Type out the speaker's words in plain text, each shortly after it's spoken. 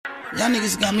Y'all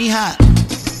niggas got me hot.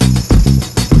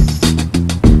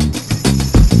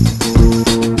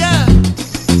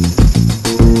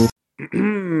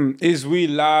 Is we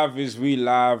live? Is we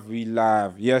live? We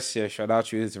live. Yes, shout out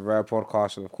to you. It's a rare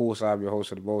podcast. And of course, I'm your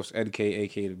host of the most, NK,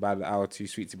 aka the bad hour too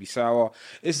sweet to be sour.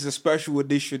 This is a special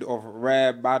edition of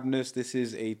Rare Badness. This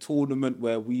is a tournament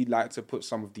where we like to put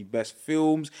some of the best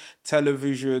films,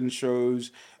 television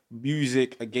shows,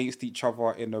 music against each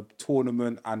other in a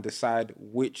tournament and decide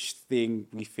which thing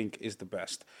we think is the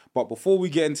best. But before we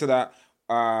get into that,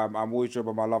 I'm always joined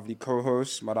by my lovely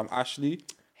co-host, Madam Ashley.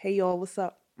 Hey y'all, what's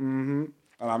up? And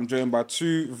I'm joined by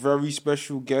two very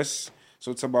special guests.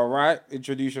 So to my right,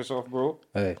 introduce yourself, bro.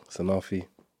 Hey, it's Anafi.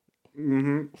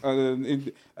 And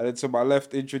then to my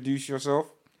left, introduce yourself.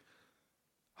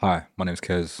 Hi, my name's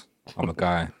Kez. I'm a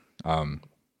guy.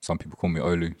 Some people call me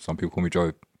Olu. Some people call me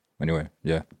Joe. Anyway,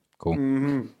 yeah, cool.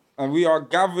 And we are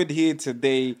gathered here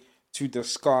today to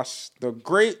discuss the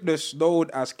greatness known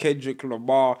as Kendrick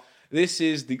Lamar. This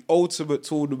is the ultimate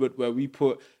tournament where we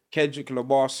put Kendrick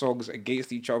Lamar songs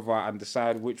against each other and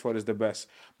decide which one is the best.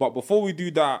 But before we do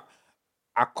that,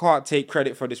 I can't take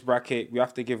credit for this bracket. We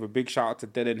have to give a big shout out to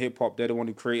Dead and HipHop. They're the one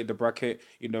who created the bracket.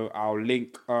 You know, I'll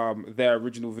link their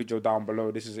original video down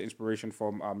below. This is an inspiration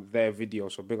from their video.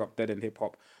 So big up Dead and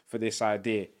HipHop for this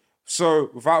idea. So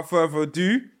without further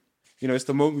ado, you know, it's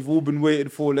the moment we've all been waiting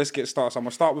for. Let's get started. So I'm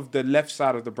going to start with the left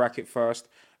side of the bracket first.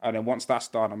 And then once that's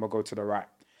done, I'm going to go to the right.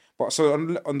 But so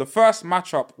on the first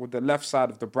matchup with the left side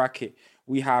of the bracket,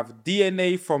 we have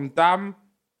DNA from Damn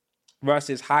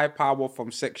versus High Power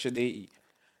from Section 80.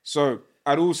 So,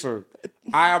 and also,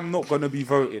 I am not going to be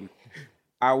voting.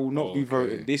 I will not be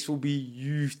voting. This will be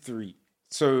you three.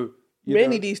 So,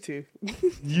 Mainly these two.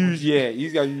 you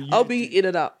guys. I'll be in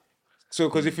and out. So,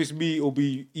 because if it's me, it'll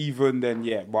be even, then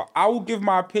yeah. But I will give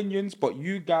my opinions, but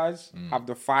you guys have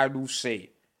the final say.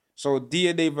 So,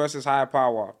 DNA versus High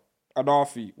Power.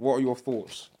 Anafi, what are your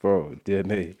thoughts? Bro,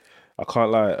 DNA. I can't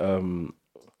lie.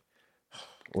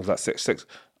 What was that sex?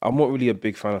 I'm not really a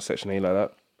big fan of Section 8 like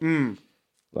that.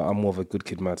 Like, I'm more of a Good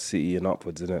Kid, Mad City and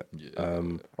upwards, innit?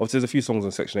 Obviously, there's a few songs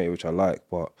on Section 8 which I like,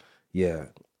 but yeah,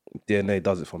 DNA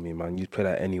does it for me, man. You play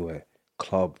that anywhere,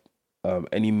 club,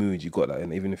 any mood, you got that,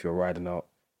 and even if you're riding out.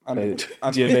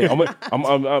 DNA. I'm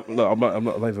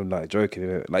not even like joking,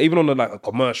 innit? Like even on a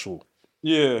commercial.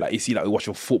 Yeah. Like you see, like we're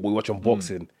watching football, we're watching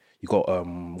boxing. You got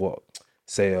I'm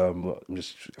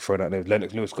just throwing out names.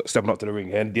 Lennox Lewis stepping up to the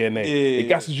ring, and DNA. It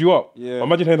gasses you up. Yeah.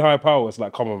 Imagine hearing High Power. It's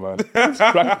like, come on, man.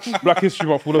 Black History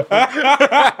Month full of.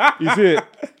 You see it?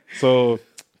 So,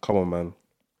 come on, man.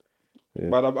 Yeah.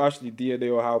 But I'm actually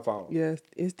DNA or High Power. Yeah,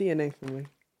 it's DNA for me.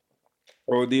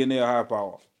 Or DNA or High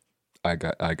Power. I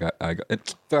got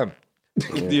it. Damn.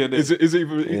 DNA. Is it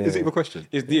even a question?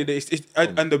 It's DNA.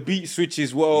 And the beat switch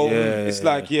as well. It's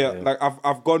like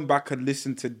I've gone back and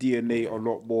listened to DNA a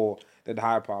lot more than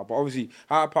High Power. But obviously,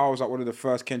 High Power was like one of the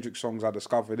first Kendrick songs I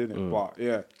discovered, isn't it? But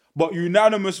yeah. But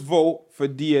unanimous vote for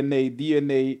DNA.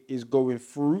 DNA is going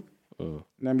through.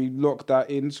 Let me lock that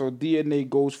in. So DNA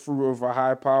goes through over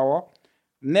High Power.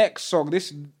 Next song,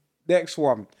 this next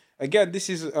one. Again, this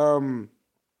is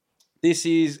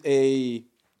a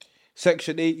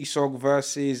Section 80 song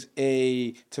versus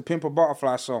a To Pimp a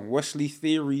Butterfly song. Wesley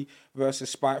Theory versus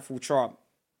Spiteful Chant.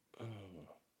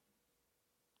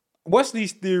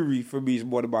 Wesley's Theory for me is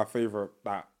one of my favorite.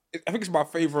 I think it's my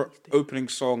favorite opening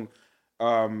song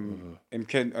in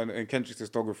Kendrick's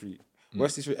discography.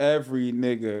 Wesley's for every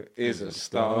nigga is a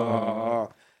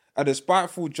star. And the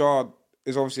Spiteful Chant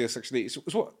is obviously a Section 80.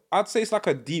 It's what I'd say it's like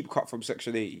a deep cut from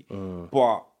Section 80,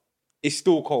 but it's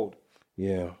still cold.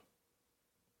 Yeah.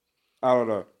 I don't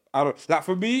know. Like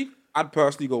for me, I'd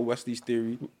personally go Wesley's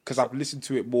Theory because I've listened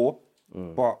to it more.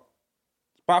 But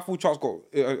Spiteful Chart's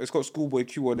got Schoolboy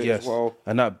Q on it as well.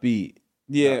 And that beat.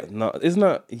 Yeah. Isn't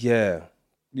that? Yeah.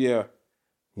 Yeah.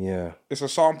 Yeah. It's a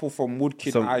sample from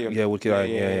Woodkid Iron. Yeah, Woodkid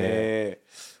Iron. Yeah.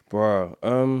 Bro,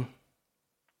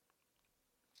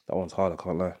 that one's hard, I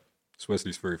can't lie. It's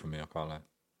Wesley's Theory for me, I can't lie.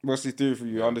 Wesley's Theory for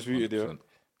you, undisputed, yeah.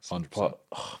 100%.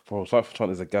 Bro, Spiteful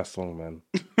Chant is a gas song, man.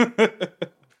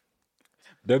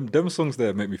 Them songs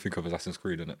there make me think of Assassin's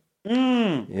Creed, innit?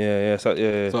 Yeah. So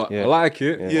I like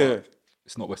it. Yeah.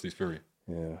 It's not Wesley's Theory.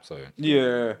 Yeah. So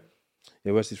Yeah.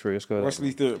 Yeah, Wesley's Theory. Let's go.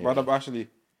 Wesley's Theory. Madam Ashley.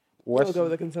 I'll go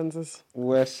with the consensus.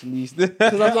 Wesley's Theory.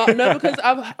 Because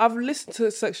I've listened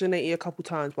to Section 80 a couple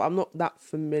times, but I'm not that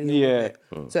familiar with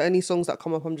it. So any songs that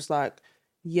come up, I'm just like,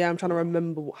 I'm trying to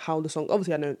remember how the song.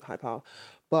 Obviously, I know High Power,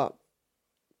 but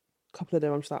a couple of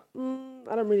them, I'm just like,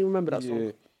 I don't really remember that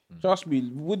song. Trust me,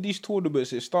 with these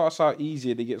tournaments, it starts out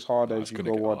easy and it gets harder as you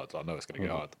go on. I know it's going to get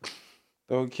hard.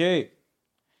 Okay.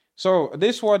 So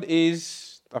this one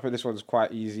is, I think this one's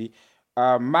quite easy.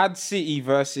 Mad City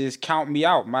versus Count Me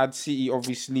Out. Mad City,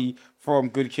 obviously from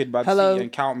Good Kid, Mad Hello. City,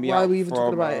 and Count Me Why are Out we even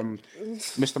talking from about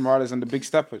Mr. Morales and the Big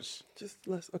Steppers. Just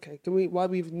let's. Okay, can we? Why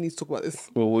do we even need to talk about this?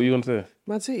 Well, what are you gonna say?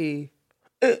 Mad City.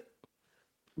 You're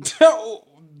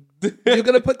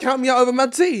gonna Count Me Out over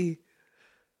Mad City?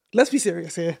 Let's be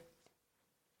serious here.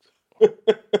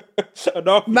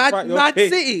 Mad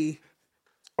City.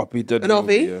 I'll be dead. An RV?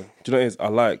 Yeah. Do you know what it is? I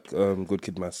like Good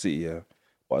Kid, Mad City, yeah.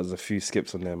 But there's a few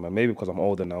skips on there, man. Maybe because I'm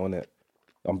older now, innit?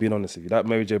 I'm being honest with you. That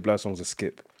Mary J. Blige song's a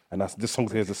skip. And this song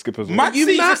here is a skip as well. Mad You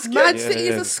City's a mad? skip. Mad Yeah, City yeah,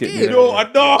 is a it's a skip, skip. yeah. No, I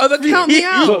know. Oh, the Count Me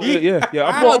Out. So, yeah. I've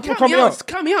got Count Me Out.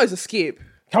 Count Me Out is a skip.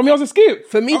 Count Me Out's a skip.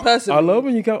 For me personally. I love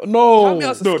when you count. No. Count Me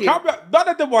Out's a No, skip. Count Me Out, none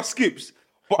of them are skips.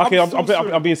 But Okay,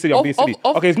 I'm being silly. I'm being silly.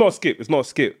 Of- Okay, it's not a skip. It's not a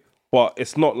skip. But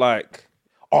it's not like,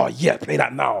 oh yeah, play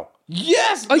that now.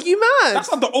 Yes. Are you mad? That's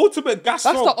like the ultimate gas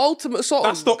That's song. the ultimate song.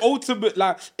 That's the ultimate,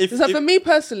 like, if So for me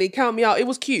personally, Count Me Out, it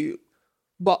was cute.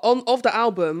 But of the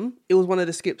album, it was one of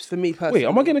the skips for me personally. Wait,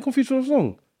 am I getting confused with the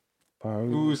song?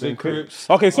 Who's and Crips.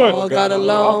 Okay, sorry. Oh, God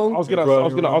alone. I was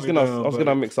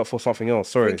gonna mix up for something else.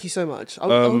 Sorry. Thank you so much. I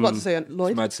was about to say,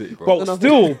 Lloyd. Mad City, bro.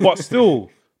 But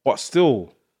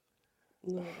still.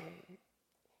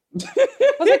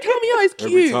 I was like, Count Me Out is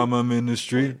Every cute. time I'm in the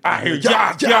street,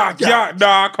 Yeah. No,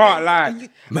 I can't lie.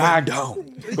 man down.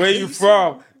 Where you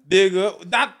from, nigga?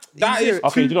 That is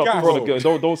Okay, too you know, gas.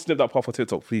 don't snip that part for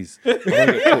TikTok, please. I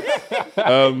wanna get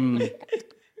cooked.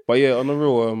 But yeah, on the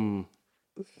real,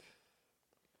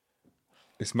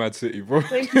 It's Mad City, bro.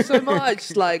 Thank you so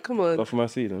much. Like, come on. that's for my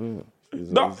seed. No,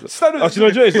 Stand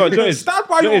actually, no, Joyce. Stand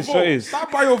by your vote.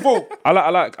 Stand by your vote.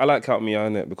 I like Count Me Out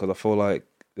in it because I feel like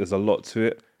there's a lot to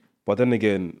it. But then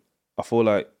again, I feel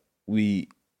like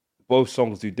both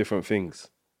songs do different things.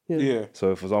 Yeah.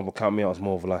 So, for example, Count Me Out is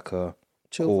more of like a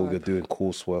Chill cool, vibe. you're doing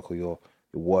coursework or you're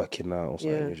working out or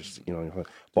something. Yeah. You're just, you know.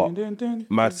 But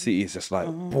Mad City is just like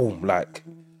boom, like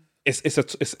it's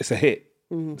a hit.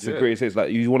 It's a great hit. It's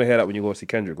like you want to hear that when you go see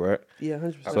Kendrick, right? Yeah,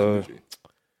 100%. So,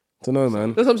 don't know,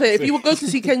 man. That's what I'm saying. If you would go to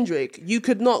see Kendrick, you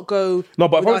could not go. No,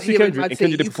 but if I without went to see hearing Kendrick Mad and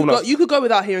City. Kendrick did You perform could go- that- you could go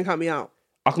without hearing Count Me Out.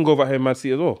 I can go over here Mad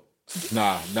City as well.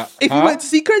 Nah. If you went to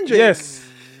see Kendrick, Yes.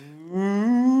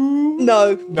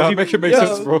 no, Nah, make it make Yes.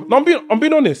 sense, bro. No, I'm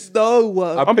being honest. no.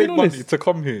 I I'm paid being money honest. to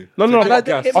come here. No. And I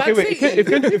didn't hit Okay, Mad wait.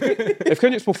 City. If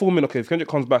Kendrick's performing, okay, if Kendrick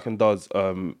comes back and does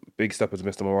Big Step as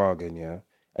Mr. Morale again, yeah,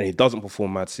 and he doesn't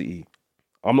perform Mad City,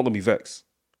 I'm not gonna be vexed.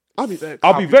 I'll be vexed.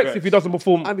 I'll be vexed if he doesn't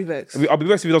perform. I'll be vexed. I'll be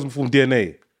vexed if he doesn't perform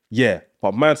DNA. Yeah,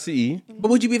 but Mad City, But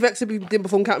would you be vexed if he didn't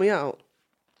perform Count Me Out?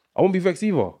 I won't be vexed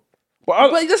either.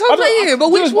 But that's what I'm saying,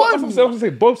 but which one? I was gonna say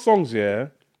both songs, yeah.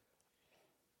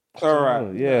 All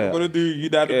right. Yeah. I'm gonna do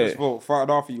unanimous vote.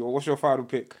 Final off you. What's your final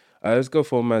pick? Let's go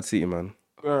for Mad City, man.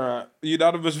 All right.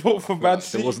 Unanimous vote for Mad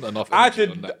City. There wasn't enough I energy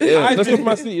did. on that. Yeah, I let's go for did.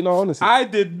 Mad City. No, honestly, I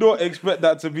did not expect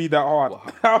that to be that hard.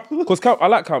 because I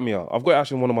like Count Me Out. I've got it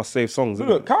actually in one of my saved songs. isn't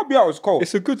Look, it? Count Me Out was cold.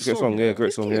 It's a good Great song. song, yeah,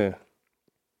 great song, yeah.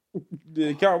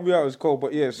 Yeah, Count Me Out was cold,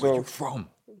 but yeah. Where So you from?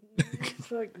 It's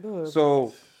like, no.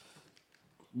 So,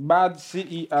 Mad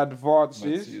City advances.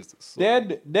 Mad City is the song.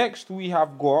 Then next we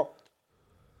have got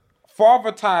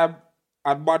Father Time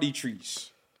and Money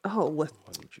Trees. Oh, what?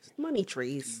 Money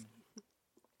trees.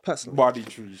 Personally, Money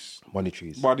Trees. Money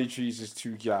Trees. Money Trees is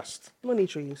too gassed. money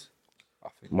trees.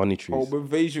 Money Trees. Home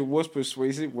Invasion was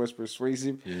persuasive.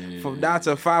 From now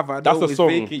to 5, I know That's a it's song.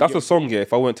 vacant. That's a song. Yeah,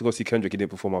 if I went to go see Kendrick, he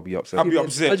didn't perform, I'd be upset. I'll be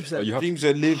upset. 100%. You have- Dreams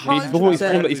are living. He's performed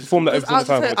that every single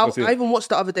time. I even watched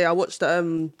the other day. I watched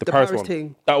the Paris one.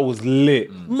 thing. That was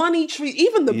lit. Money tree.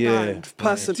 Even the Yeah. band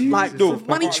person, like No,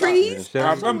 money trees.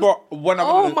 I remember when I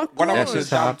Oh went my when I God. went to the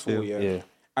down tour, Yeah.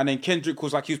 and then Kendrick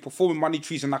was like he was performing Money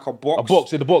Trees in like a box. A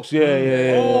box in the box.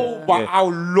 Yeah. Oh, but I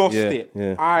lost Yeah, it.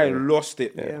 yeah, I lost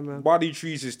it. man. Money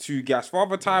Trees is too gas.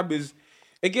 Father Time is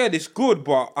again, it's good,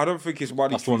 but I don't think it's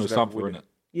Money That's Trees. one of the that sample, win innit? it.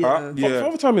 Yeah, Yeah.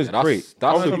 Father Time is that's- great.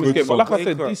 that's Father a Time is good great. But song. like I said,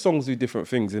 Wake up. these songs do different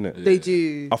things, innit? they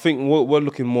do. I think we're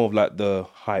looking more of like the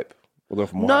hype. We're going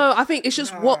for more hype. No, I think it's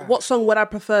just what song would I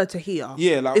prefer to hear?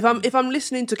 Yeah, like- if I'm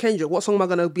listening to Kendrick, what song am I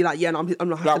gonna be like? Yeah, no, I'm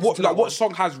not Like what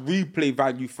song has replay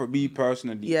value for me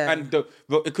personally? Yeah. And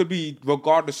it could be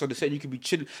regardless of the set. You could be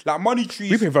chilling. Like Money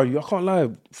Trees. Replay value. I can't lie.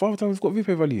 Father Time's got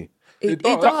replay value. It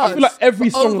does. does. I feel like every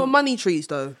But song- over money trees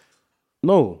though.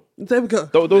 No. There we go.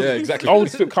 Those, Yeah, exactly. I would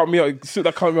still count me out. Still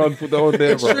that count me out and put that on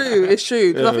there, It's bro. true. It's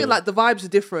true. 'Cause I feel like the vibes are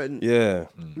different. Yeah.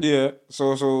 Yeah. So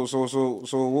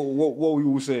what we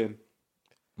all saying?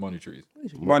 Money trees.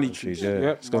 Money Trees, Trees. yeah. Yeah.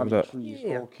 Let's go with Money that. Trees.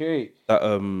 Yeah. Okay. That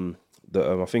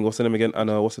I think what's the name again?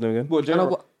 Anna, what's the name again? Well, And I, General,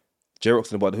 wa-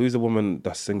 J-Rock's in the bottom. Who's the woman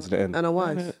that sings at the end? Anna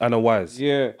Wise. Anna Wise.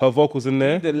 Yeah. Her vocals in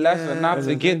there. The lesson not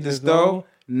to get this though.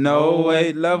 No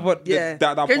way, love what Yeah.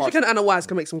 that Kendrick part. and Anna Wise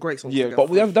can make some great songs. Yeah, together.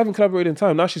 But they haven't collaborated in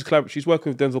time. Now she's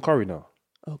working with Denzel Curry now.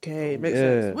 Okay, makes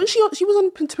Yeah. sense. Was she on? She was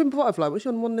on To Pimp a Butterfly. Was she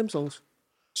on one of them songs?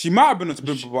 She might have been on to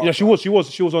Pimp a Butterfly. Yeah, she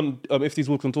was on If These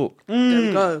Words Can Talk. There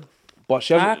we go. But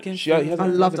she hasn't, I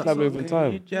love that collaborated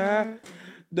song. in time.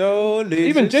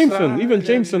 Even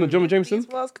Jameson, John Jameson.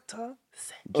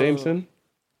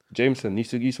 Jameson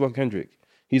used to work with Kendrick.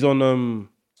 He's on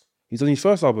his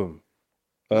first album.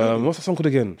 What's the song called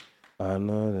again? I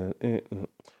know that.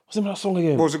 What's the name of that song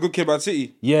again? What was a Good Kid, Bad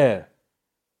City? Yeah.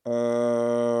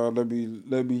 Let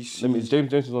me see.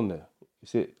 Jameson's on there. You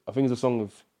see it? I think it's a song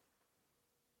of.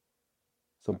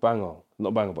 It's a banger. Not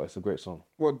a banger, but it's a great song.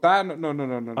 What? No.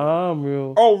 I'm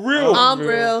real. Oh, real. I'm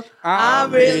real.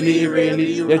 I'm really,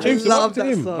 really, Yeah, James love to that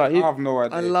him. song. Like, I have no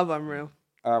idea. I love I'm Real.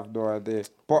 I have no idea.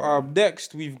 But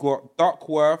next we've got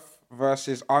Duckworth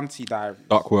versus Auntie Diaries.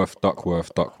 Duckworth.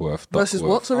 Versus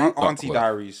what, sorry? Auntie Duckworth.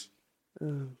 Diaries.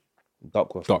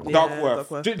 Duckworth. Duckworth. Duckworth.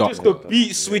 Duckworth. Just the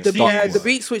beat switch. Yeah, the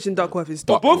beat switch in Duckworth is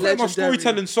But both of them are legendary.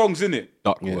 storytelling songs, innit?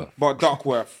 Duckworth. But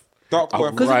Duckworth.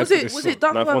 Because Right, was it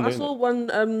Duckworth? Knife Wonder, I saw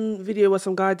one video where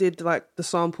some guy did like the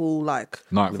sample like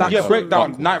Knife back Wonder. Yeah, from-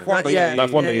 breakdown. Knife Wonder. yeah,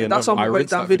 Knife Wonder, yeah, that sample I read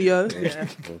breakdown that video. video. Yeah,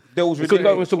 That was Because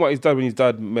ridiculous. we're talking about his dad when his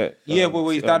dad met. Yeah, but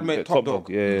when his dad met Top Dog.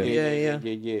 Yeah.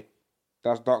 Yeah.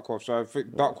 That's Duckworth. So I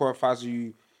think Duckworth has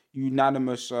a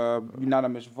unanimous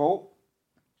vote.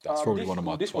 That's probably This- one of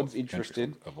my This top one's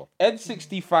interesting. Kendrick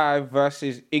N65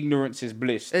 versus Ignorance is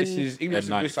Bliss. This is Ignorance is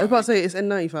N95. Bliss. I was about to say it's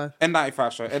N95.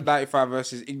 N95, sorry. N95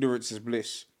 versus Ignorance is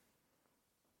Bliss.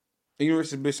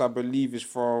 Ignorance is Bliss, I believe, is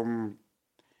from.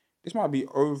 This might be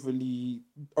overly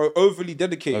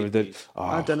dedicated.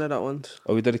 I don't know that one.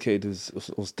 We dedicated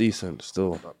was decent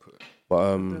still.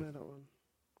 But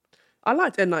I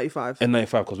liked N95.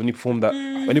 N95 because when he performed that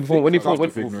when he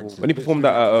performed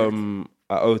that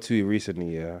at O2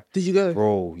 recently, yeah. Did you go?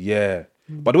 Bro, yeah.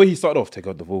 But the way he started off, take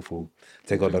out the vocal,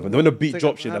 take out the when the beat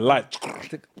drops in the light,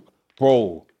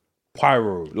 bro,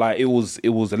 pyro, like it was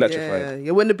electrifying.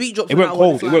 Yeah. When the beat drops, It went on that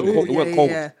cold. one, It it's went like, cold. It ooh, went cold.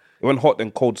 yeah. It went hot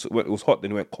then cold. It was hot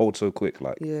then it went cold so quick.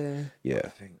 Like Yeah. yeah.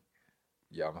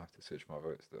 Yeah, I'm gonna have to switch my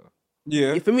votes though.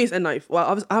 Yeah. For me, it's N95.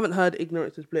 Well, I haven't heard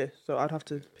Ignorance is Bliss, so I'd have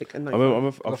to pick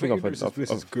N95. I think I've heard.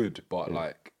 This is good, but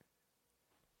like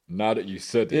now that you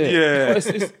said Yeah, it,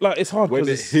 But it's like it's hard when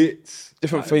because it it's hits,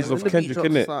 different like, phases when of the beat Kendrick, drops,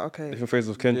 isn't it's it? like, okay. Different phases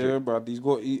of Kendrick. Yeah, but he's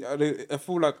got. I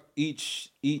feel like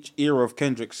each era of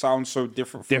Kendrick sounds so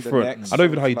different from the Different. next. I don't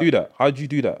even know how you Like- do that. How do you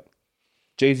do that?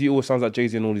 Jay-Z always sounds like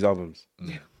Jay-Z in all these albums.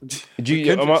 Do you,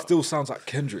 Kendrick am I- still sounds like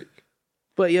Kendrick.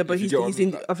 But If you he's get what I in.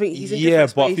 mean, like- I think he's in. yeah,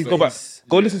 different but if you go back, spaces.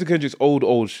 go listen to Kendrick's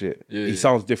old shit. Yeah, He yeah.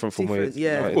 sounds different from where. Different,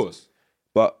 yeah. Of course.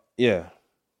 But yeah,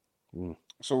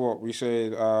 So what we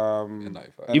said?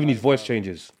 N95. even his voice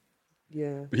changes.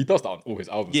 Yeah. But he does that on all his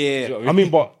albums. Yeah. Do you know what I mean,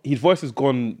 but his voice has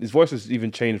gone. His voice has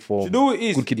even changed from you know what it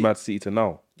is? Good Kid, Mad City to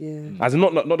now. Yeah. As in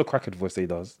not the crackhead voice that he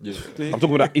does. Yeah. I'm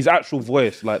talking about his actual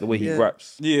voice, like the way he Yeah.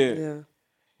 raps. Yeah.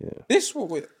 Yeah. This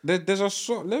one, there's a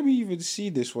song. Let me even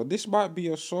see this one. This might be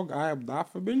a song I am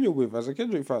not familiar with as a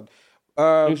Kendrick fan.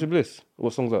 Future Bliss.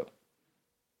 What song's that?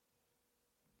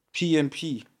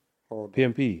 PNP. Hold on.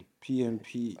 PMP.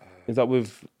 PNP. Is that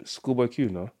with Schoolboy Q?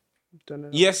 No. Don't know.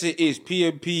 Yes, it is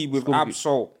PNP with Schoolboy-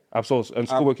 Absol. Absol and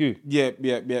Schoolboy Q. Yeah. Play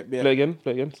it again.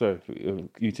 Sorry,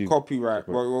 YouTube. Copyright.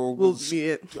 Well, We'll see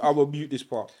it. I will mute this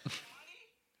part.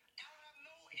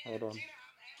 Hold on.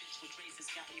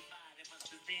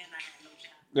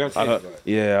 Okay.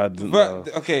 Yeah, I didn't know.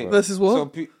 Okay. Versus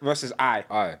what? So versus I.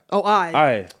 Aye. Oh,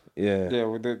 Aye. Yeah.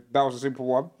 Yeah, that was a simple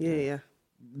one. Yeah.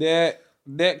 There.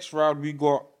 Next round we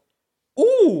got.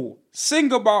 Ooh,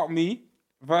 Sing About Me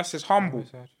versus Humble.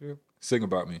 Sing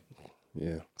about me.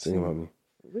 Yeah. Sing about me.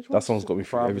 That song's got me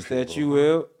through Promise everything. that you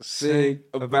will sing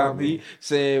about me.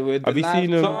 Say it with Have the you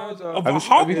seen lifetime of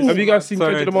have you guys seen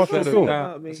Kendrick Lamar short film?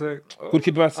 About me. Good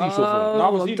Kid, Mad City short film.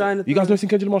 Oh, I'm dying to You guys think. never seen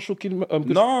Kendrick Lamar short kid? Good-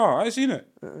 No, I ain't seen it.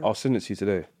 I'll send it to you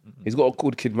today. He's got a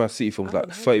Good Kid, Mad City film,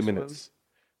 like 30 minutes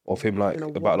of him, like In a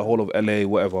about the while. whole of LA,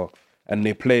 whatever. And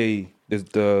they play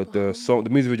the song, the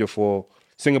music video for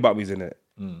 "Sing About Me's" in it,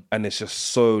 and it's just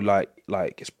so like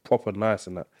it's proper nice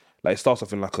and that. Like it starts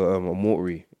off in like a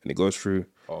mortuary and it goes through,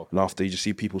 and after you just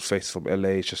see people's faces from LA.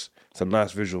 It's a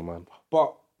nice visual, man.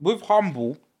 But with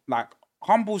Humble, like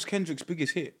Humble's Kendrick's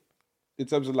biggest hit in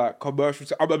terms of like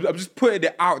commercials. I'm just putting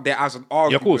it out there as an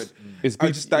argument. Yeah, of course. It's I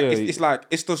big- just like yeah, it's like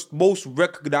it's the most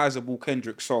recognizable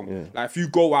Kendrick song. Yeah. Like if you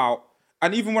go out,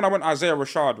 and even when I went Isaiah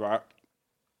Rashad, right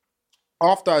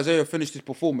after Isaiah finished his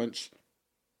performance,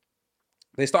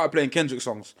 they started playing Kendrick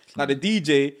songs. Like the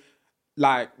DJ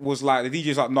was like the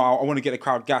DJ's like, no, I want to get the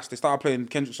crowd gassed. They started playing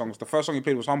Kendrick songs. The first song he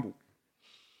played was Humble.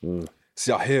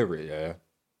 See, I hear it, yeah.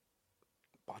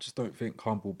 But I just don't think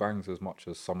Humble bangs as much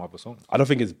as some other songs. I don't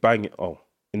think it's banging. Oh,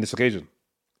 in this occasion,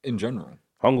 In general.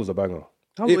 Humble's a banger.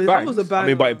 That was a bang. I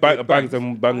mean, but it bangs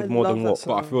more love than that what?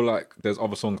 song. But I feel like there's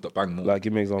other songs that bang more. Like,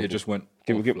 give me an example. It just went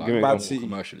Give off, me like, an more example.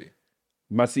 commercially.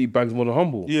 Mad City bangs more than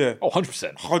Humble. Yeah. Oh,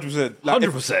 100%. 100%.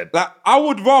 100%. Like, I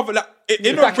would rather... Like,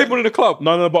 If that came on in the club.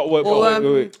 No, but wait.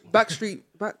 Backstreet.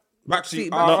 Backstreet.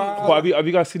 No, but have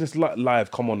you guys seen this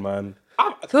live? Come on, man.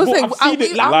 So Bro, saying, I've seen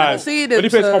it I've Live. seen When him. he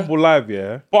plays So, Humble live,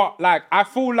 yeah, But, like, I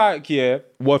feel like, yeah...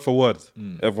 word for word,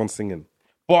 everyone's singing.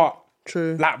 But...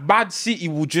 True. Like, Mad City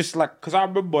will just, like... Because I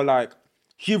remember, like,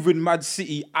 hearing Mad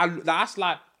City... that's,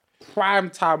 like, prime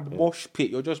time mosh pit.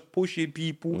 You're just pushing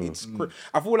people. It's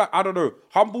I feel like, I don't know,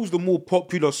 Humble's the more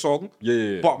popular song.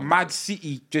 Yeah. But Mad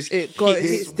City just It's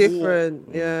hits different.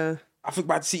 more. Yeah. I think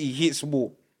Mad City hits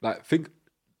more. Like,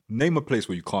 name a place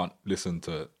where you can't listen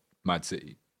to Mad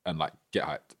City and, like, get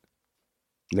hyped.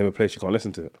 Name a place you can't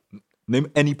listen to it.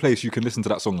 Name any place you can listen to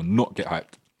that song and not get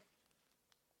hyped.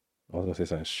 I was gonna say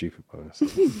something stupid,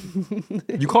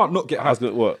 but You can't not get I was hyped.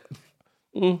 gonna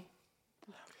what?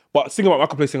 But Sing About Me, I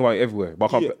can play Sing About Me everywhere.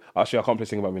 But I can't. I can't play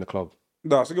Sing About Me in the club.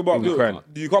 No, Sing About Me. Ukraine.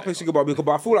 You can't play Sing About Me, but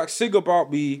I feel like Sing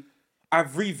About Me,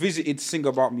 I've revisited Sing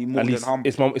About Me more At than least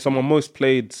Humble. it's on my most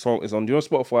played song. It's on. Do you know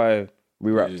Spotify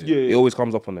re-raps? Yeah. It always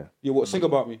comes up on there Yeah, what, Sing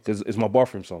About Me? because it's my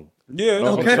bathroom song. Yeah,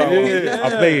 No, okay. I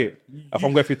play it. If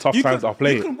I'm going through tough times, I'll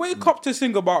play You it. can wake up to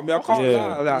Sing About Me. I can't Yeah.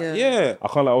 lie. Like, Yeah. yeah. I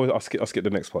can't like always. I'll skip the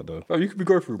next part though. Oh, you could be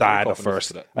going through. Die break the up and listen first.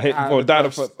 to that. I hate bro.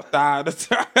 Die the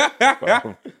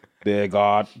first. Dear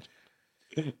God.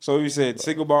 So you said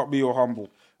Sing About Me or Humble?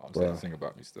 I'm saying Sing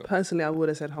About Me still. Personally, I would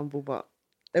have said Humble, but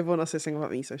everyone else says Sing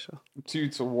About Me, so sure.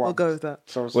 2-1. I'll go with that.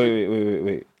 So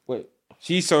Wait. wait.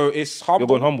 So it's Humble. You're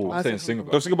going Humble. I'm saying Sing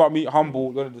About Don't Sing About Me, Humble.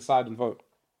 You're gonna decide and vote.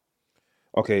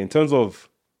 Okay, in terms of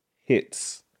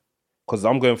hits, because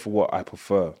I'm going for what I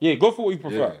prefer. Yeah, go for what you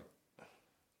prefer. Yeah.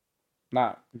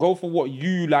 Nah, go for what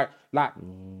you like. Like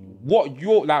what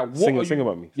you're like. What Sing are you-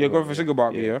 About Me. Yeah, go for Sing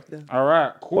About Me. Yeah. All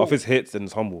right. Cool. But if it's hits, then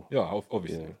it's Humble. Yeah,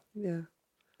 obviously. Yeah.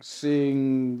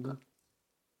 Sing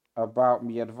About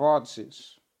Me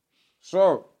advances.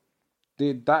 So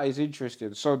that is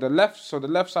interesting. So the left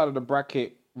side of the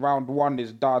bracket, round one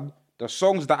is done. The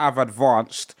songs that I've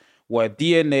advanced were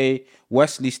DNA,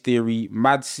 Wesley's Theory,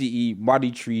 Mad City, Muddy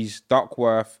Trees,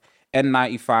 Duckworth,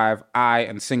 N95,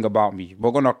 and Sing About Me.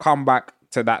 We're gonna come back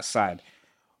to that side.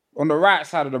 On the right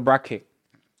side of the bracket,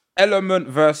 Element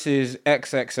versus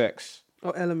XXX.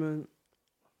 Or Element,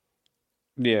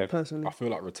 Yeah. personally. I feel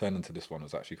like returning to this one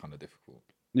was actually kind of difficult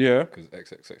Yeah. because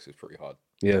XXX is pretty hard.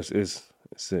 Yes, it's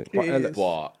sick. It is.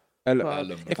 But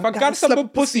Element. If I got some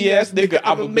pussy ass nigga,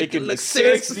 I'ma make it look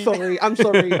sexy. I'm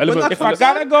sorry. When If I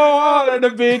gotta go all in the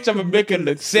bitch, I'ma make it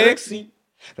look sexy.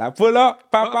 Like pull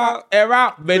up, pop out, air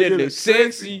out, make it look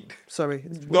sexy. Sorry.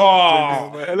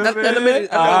 No,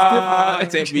 Element.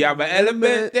 take me out my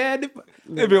element.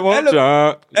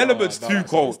 Element's too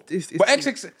cold. It's But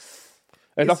XX,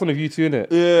 Hey, that's one of you two, innit?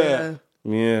 yeah.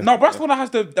 Yeah. No, but that's one that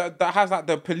has that has like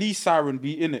the police siren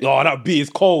beat in it. Oh, that beat is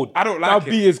cold. I don't like that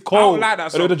it. beat is I cold. don't like that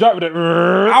And song. the drive with it. I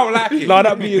don't like it. No,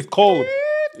 that beat is cold.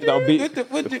 That beat.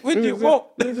 With the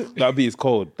what? That beat is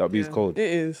cold. That beat is cold. It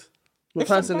is. But If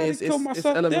personally, somebody it's kill myself,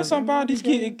 Element. then somebody's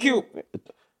getting killed.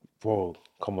 Bro,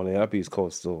 come on, that beat is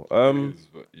cold still.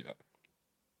 but, yeah.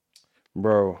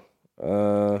 Bro,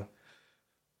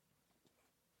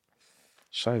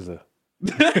 Shizer.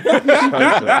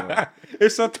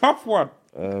 It's a tough one.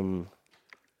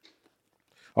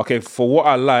 Okay, for what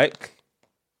I like,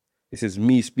 this is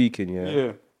me speaking.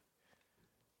 Yeah.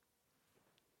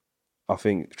 I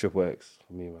think Triple X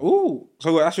for me, man. Ooh.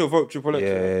 So that's your vote, Triple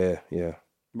X. Yeah.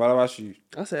 But I'll ask you.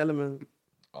 I say Element.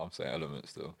 I'm saying Element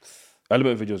still.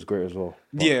 Element video is great as well.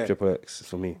 But Yeah. Triple X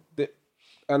for me. The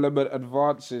Element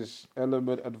advances.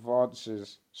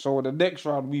 So the next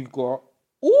round we've got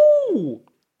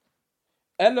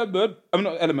Element. I'm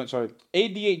not Element. Sorry,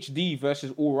 ADHD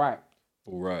versus All Right.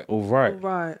 All right. All right.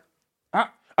 Right.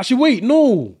 Actually, wait,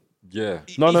 no. Yeah.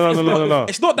 No.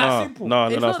 It's not that simple. No,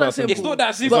 It's not that simple. It's not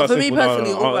that simple. But for not me simple. No,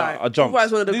 personally, no, All Right. I jumped. All Right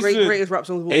is one of the Listen. greatest rap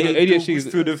songs of all Eight time. ADHD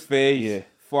doobies to the face. Yeah.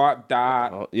 Fuck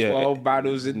that. Oh, yeah. 12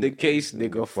 battles in the case,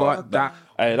 nigga. Fuck that.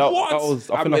 Hey, that What? was.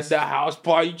 I I'm think at the house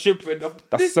party tripping.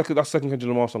 that's second Kendrick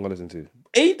Lamar song I listen to.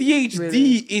 ADHD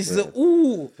Really? is the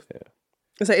ooh.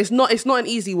 It's not an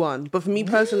easy one, but for me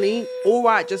personally, All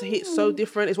Right just hits so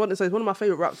different. It's one of my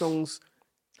favorite rap songs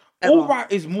ever. All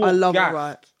Right is more I love gas. All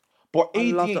Right. But I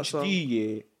love that song.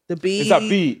 ADHD, yeah. The beat. It's that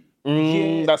beat.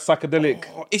 That psychedelic.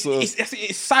 It's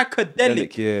psychedelic.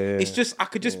 Psychedelic, yeah. It's just I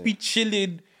could just be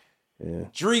chilling,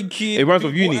 drinking. It reminds me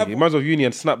of uni. whatever. It reminds me of uni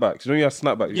and snapbacks. You know you have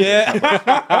snapbacks.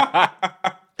 Yeah.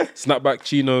 Snapback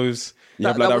chinos. You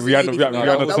have like that was Rihanna uni.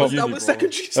 Rihanna That top. was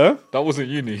secondary. Huh? That wasn't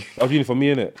uni. That was uni for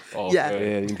me, innit? Oh, Yeah.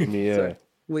 Yeah, uni for me, yeah. Sorry.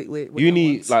 Wait.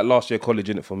 Uni, like last year college,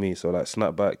 innit, for me. So like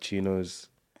snapback, chinos,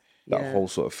 that Yeah. whole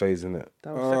sort of phase, innit?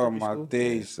 That was Oh secondary my school.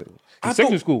 days. In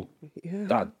secondary school? Yeah.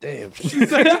 God damn.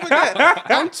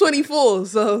 I'm 24,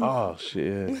 so Oh,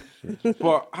 shit, yeah.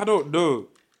 But I don't know.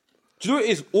 Do you know what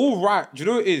it is? All right. Do you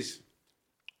know what it is?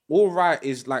 All right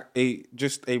is like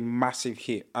just a massive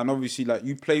hit, and obviously, like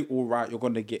you play All Right, you're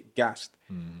gonna get gassed.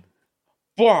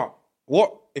 But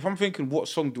what if I'm thinking? What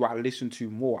song do I listen to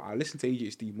more? I listen to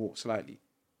ADHD more slightly.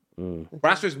 But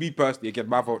that's just me personally. Again,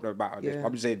 my vote don't matter. Yeah.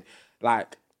 I'm just saying,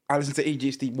 like I listen to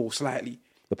ADHD more slightly.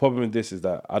 The problem with this is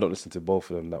that I don't listen to both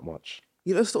of them that much.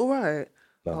 you know it's all right.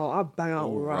 Oh, I bang out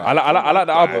all right. I like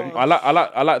the album. I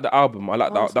like the album. I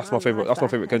like that. That's my I favorite. like That's my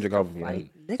that. favorite Kendrick album. You know?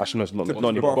 Nigga. Actually, no, it's not Flip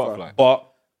anymore. Butterfly.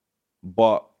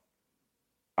 But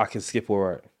I can skip all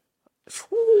right.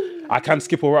 I can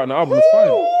skip all right on the album. It's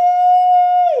fine.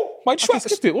 I can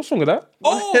skip it. What's wrong with that?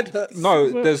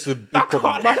 No, there's a big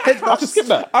problem. I can skip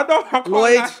that. I know. I can't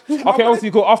Lloyd. lie. Okay, obviously,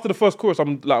 go after the first chorus.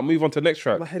 I'm like move on to the next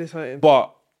track. My head is hurting.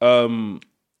 But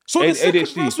So the second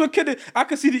ADHD. verse, we're kidding. I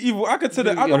can see the evil. I can tell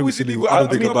the. I don't know it's see the illegal. evil. I don't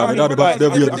think about it. I don't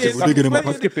think about it. I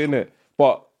can skip it, innit?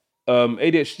 But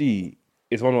ADHD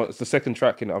is it's the second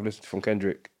track in I've listened to from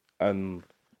Kendrick, and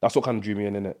that's what kind of drew me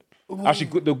in, innit?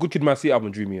 Actually, the Good Kid, Mad City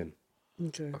album drew me in.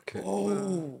 Okay.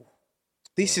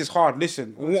 This is hard.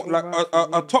 Listen, like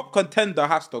a top contender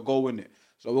has to go in it.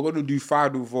 So we're gonna do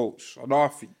final votes on our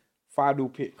feet. Final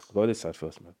picks. Go this side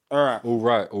first, man. All right. All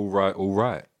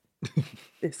right.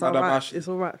 It's all Madam right. Ashley. It's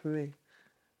all right for me.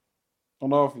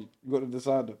 On our feet. You got to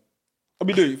decide. I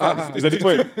mean, no, Is there any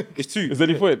point? it's two. Is there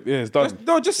any point? Yeah, it's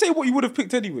done. Just say what you would have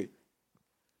picked anyway.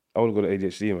 I want to go to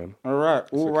ADHD, man. All right.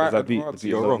 All right. That beat, advance. the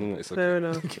beat You're is wrong. long, innit? It's okay. Fair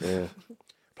enough. Yeah.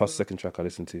 Plus the second track I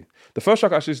listened to. The first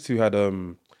track I actually listened to had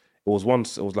it was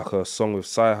like a song with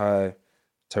Sci-Hi,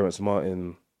 Terrence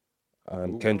Martin,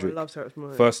 and Kendrick. I love Terrence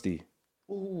Martin. Thirsty.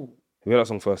 We heard that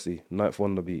song Thirsty. Ninth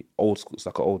Wonder beat. Old school. It's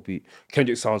like an old beat.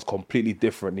 Kendrick sounds completely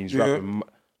different. He's rapping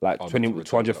like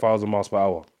 200,000 miles per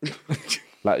hour.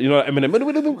 Like, you know,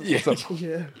 Eminem.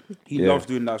 Yeah. He loves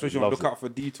doing that, especially when I look out for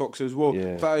Detox as well.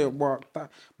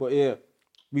 But yeah,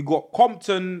 we got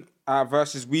Compton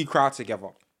versus We Cry Together.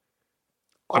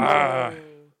 But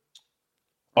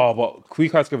We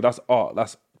Cry Together, that's art.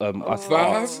 That's art.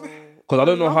 Because I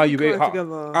don't know how you together.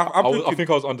 I think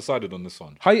I was undecided on this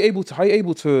one. how you able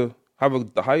to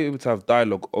have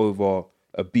dialogue over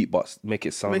a beat but make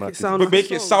it sound Make like it sound But like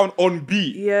make a it song. sound on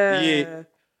beat. Yeah.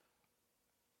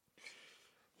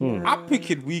 I'm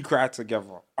picking We Cry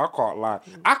Together. I can't lie.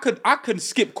 I can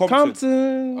skip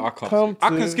Compton. I can't. I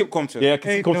can skip Compton. Yeah, I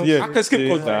can skip Compton. Yeah, I can skip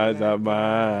Compton.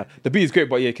 The beat is great,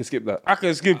 but yeah, you can skip that. I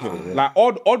can skip it. Like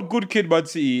odd Good Kid, Mad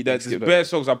City. That's the skip that. bare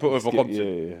songs I put over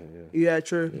Compton. Yeah. Yeah,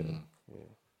 true.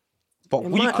 But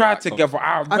We might- Cry Together.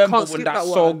 I remember can't when skip that that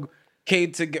one. song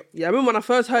came together. Yeah, I remember when I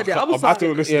first heard it, I was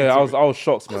like, Yeah, I was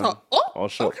shocked, man. like, oh, I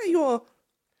was shocked. okay, you're.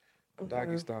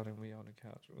 Daggy's down and we on the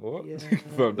couch. What? Yeah.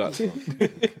 From that song.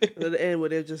 At the end where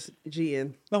they're just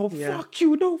G'ing. No, Yeah. fuck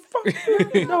you. No, fuck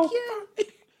you. No, fuck you.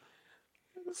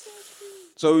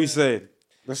 So what we saying?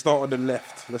 Let's start on the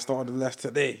left. Let's start on the left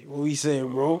today. What we saying,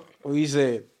 bro? What we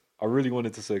saying? I really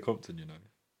wanted to say Compton, you know.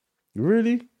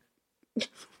 Really?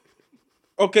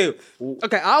 Okay.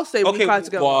 Okay, I'll say Okay, we cry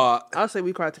together. but- I'll say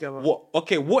we cry together. What?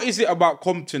 Okay. What is it about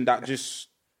Compton that just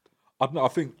I don't know. I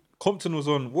think Compton was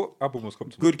on what album was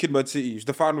Compton? Good Kid, Mad City? It's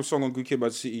the final song on Good Kid,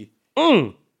 Mad City.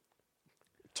 I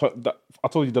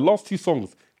told you the last two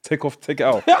songs. Take off, take it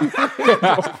out.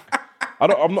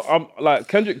 I'm like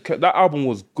Kendrick. That album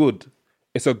was good.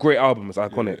 It's a great album. It's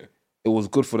iconic. Yeah. It was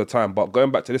good for the time. But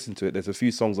going back to listen to it, there's a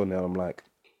few songs on there. I'm like,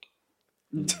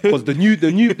 because the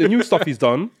new stuff he's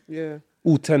done. Yeah.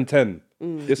 All 10-10.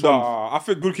 This one. Nah, I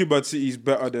think Good Kid, Bad City is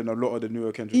better than a lot of the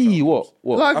newer Kendrick. What?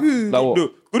 Like who? Like what?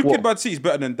 No, Good What? Kid, Bad City is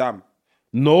better than Damn.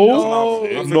 No.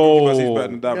 I think Good Kid, Bad City is better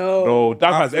than Damn. No.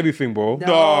 Damn has everything, bro.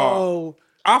 No.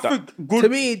 I think Good. To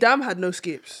me, Damn had no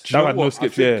skips. Damn had no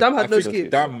skips. Yeah. Damn had I no think skips.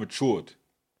 Damn matured.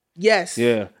 Yes.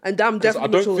 Yeah. And Damn I definitely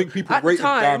don't matured. think people At the rated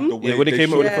Damn time, the way Yeah, when it they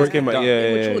came out, when it should. first came out,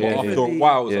 Yeah. yeah. After a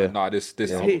while, I was Yeah. like, nah, this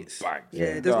album hits. bang.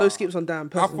 Yeah, there's no skips on Damn. I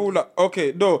Personally. feel like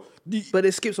okay, no, But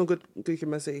there's skips on Good Kid,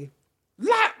 Mad City.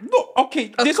 like no,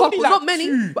 okay. A There's couple, only like not many,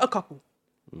 two. but a couple.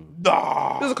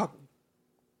 Nah, There's a couple.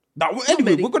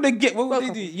 Anyway, many. we're gonna get. We're gonna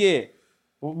Welcome. do. Yeah,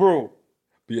 bro.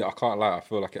 But yeah, I can't lie. I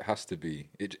feel like it has to be.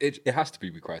 It has to be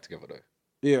We Cry Together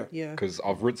though. Yeah. Yeah. Because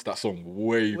I've rinsed that song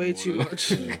way Way more too than-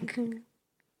 much.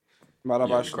 Man, Yeah,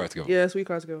 about we cried together. Yes, we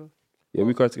cry together. Yeah,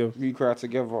 we cried together. we cry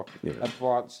together.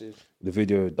 Advances. The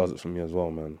video does it for me as well,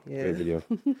 man. Yeah. Great video.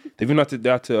 They've even had to.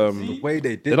 The way they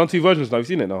They've did. done 2 versions now. Have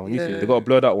you seen it now? On YouTube? Yeah. They got to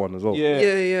blur that one as well. Yeah.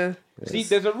 Yeah. See,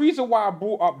 there's a reason why I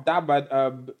brought up that bad,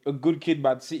 a good kid,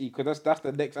 Mad City, because that's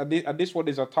the next, and this one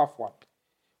is a tough one.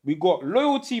 We got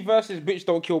Loyalty versus Bitch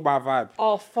Don't Kill My Vibe.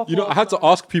 Oh, fuck You know, off, I had to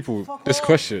man. ask people this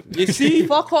question. You see?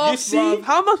 Fuck off, You see? bruv.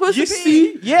 How am I supposed You to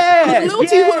see? pick? Yeah.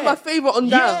 Loyalty is one of my favourite on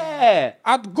Damn. Yeah.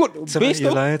 I'm good. Bitch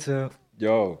don't,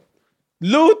 Yo,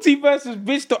 Loyalty versus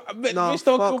Bitch Don't, Nah, bitch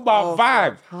don't fuck Kill My off,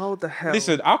 Vibe. bruv. How the hell?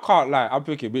 Listen, I can't lie. I'm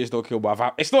picking Bitch Don't Kill My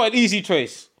Vibe. It's not an easy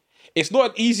choice. It's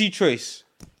not an easy choice.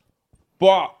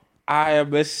 But I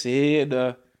am a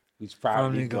sinner who's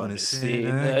probably gonna sin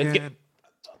again.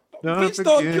 Bitch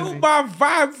Don't Kill My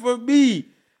Vibe for me.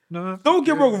 Don't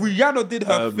get me wrong, Rihanna did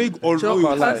her thing on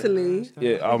Loyalty. Personally,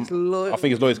 Yeah, it's loyal. I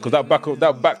think it's Loyalty because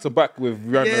that back to back with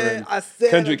Rihanna I and said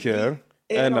Kendrick here.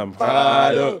 And I'm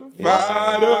fired up.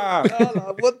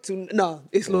 What to? No,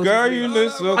 it's loyalty. Girl, you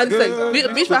look so I'd say, good.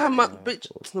 bitch, I have my bitch.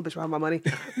 No, bitch, I have my money.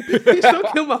 Bitch, don't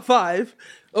kill my vibe.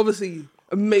 Obviously,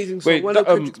 amazing song. Wait, One that,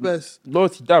 of Kendrick's best.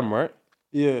 Loyalty, damn right.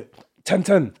 Yeah.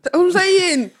 10-10. I'm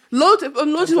saying, Loyalty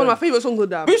is one of my favorite songs on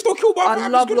Damn. Bitch Don't Kill My I Vibe.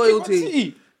 It's love good to keep Loyalty. my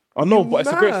city. I know, but it's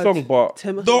a great Mad. song. But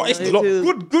Timothy No, it's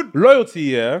Loyalty. good. Loyalty,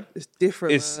 yeah, It's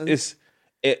different. Man.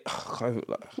 it.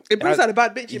 It brings out a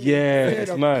bad bitch in me. Yeah,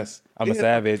 it's though. nice. I'm a Yeah,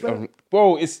 savage. bro.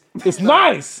 Bro, it's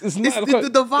nice. It's nice.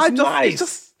 the vibe It's just- nice. it's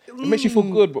just- It makes you feel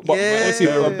good. But Yeah. honestly,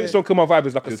 Bitch Don't Kill My Vibe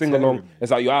is like a It's sing along. terrible.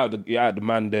 It's like you're at the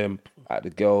man them, at the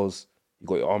girls. You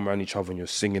got your arm around each other and you're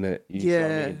singing it. You know what I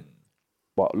Yeah. mean?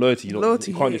 But Loyalty, you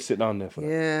Loyalty you can't hit. just sit down there for that.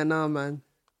 Yeah, nah, man.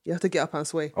 You have to get up and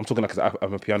sway. I'm talking like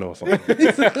I'm a piano or something.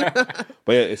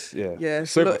 But yeah. Yeah,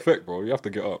 same look, effect, bro. You have to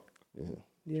get up.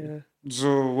 yeah.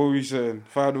 So, what were we saying?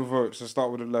 Final votes. Let's start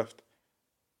with the left.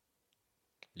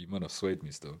 You might have swayed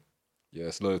me still. Yeah,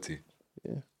 it's Loyalty.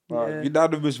 Right,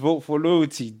 unanimous vote for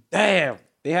Loyalty. Damn.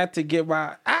 They had to get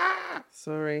my...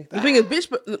 Sorry. The thing is, bitch,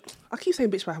 but look, I keep saying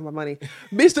bitch, but I have my money.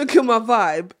 Bitch Don't Kill My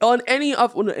Vibe on any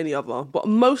other, well, not any other, but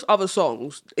most other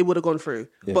songs, it would have gone through.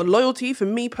 But Loyalty, for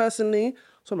me personally,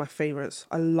 it's one of my favorites.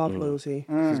 I love Loyalty.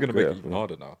 It's gonna make it even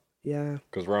harder now Yeah.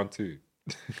 because round 2.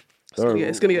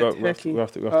 It's gonna get techie. We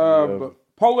have to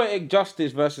Poetic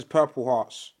Justice versus Purple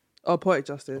Hearts. Oh, Poetic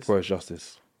Justice. Poetic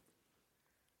Justice.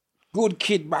 Good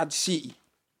Kid, Mad City.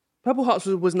 Purple Hearts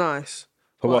was nice.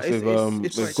 How But about with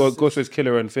it's Ghostface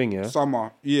Killer and thing, yeah?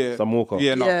 Summer. Yeah. Sam Walker.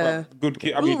 Yeah, no. Yeah. Good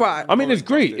Kid. I It was mean, alright. I mean, it's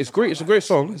great. It's great. It's a great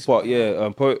song. But yeah,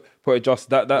 Poetic Justice.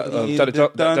 Janet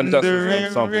Jackson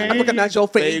sample. I recognize your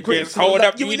face. Hold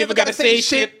up, you never gotta say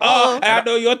shit. Oh, I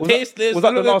know you're tasteless. Was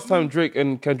that the last time Drake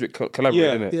and Kendrick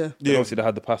collaborated in it? Yeah. And obviously they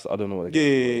had the past. I don't know what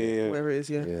they Yeah. Wherever it is,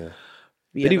 yeah. Yeah.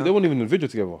 Yeah, They no. weren't even in the video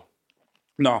together.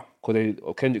 No.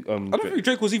 Because Kendrick. I don't think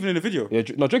Drake was even in the video. Yeah,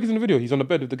 no, Drake is in the video. He's on the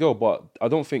bed with the girl, but I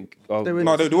don't think. They're in-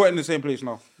 No, they weren't in the same place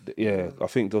now. Yeah, I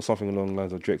think there was something along the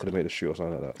lines of Drake could have made a shoot or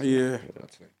something like that. Yeah.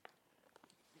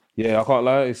 Yeah, I can't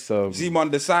lie. It's Z-Man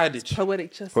decided.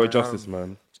 Poetic Justice. Poetic Justice,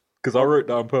 man. Because I wrote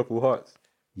down Purple Hearts.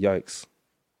 Yikes.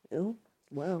 Oh,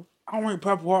 wow. I don't think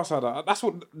Purple Hearts had that.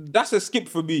 That's a skip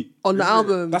for me. On the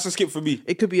album, That's a skip for me.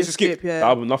 it could be a It's skip, The yeah.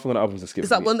 album, nothing on the album's a skip. Is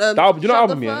for that me. one? The album, do you know the Shut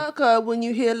album, the yeah? fuck up when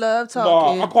you hear love No,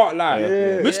 talking. I can't lie. Yeah.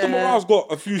 Mr. Morale's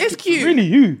got a few It's skips. cute. Really,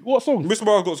 you? What song? Mr.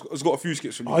 Morale has got a few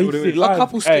skips for me. Oh, you see it live.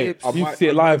 couple Hey, skips. you see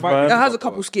it live, man. It has a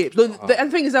couple skips. And the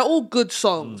thing is, they're all good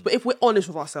songs. But if we're honest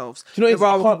with ourselves, Do you know, there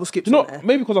are a I can't- couple skips do you know, on there.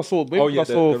 maybe because I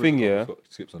saw, a thing, yeah.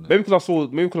 Skips on there. Maybe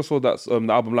because I saw that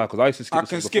the album live because I used to skip. I this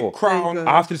can song skip before. Crown. There you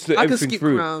go. I have to listen to I can everything skip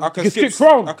through. Crown. I can You skip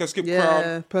Crown. I can skip Yeah, Crown. I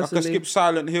can personally. skip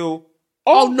Silent Hill.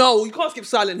 Oh no, you can't skip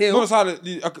Silent Hill. Not Silent.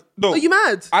 No. Are you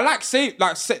mad? I like save.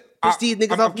 Push these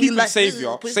niggas I'm off me keeping like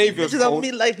Savior. push these Savior's bitches off cold.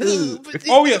 me like push these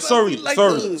Oh niggas yeah, off sorry. me like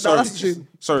No, that's the tune.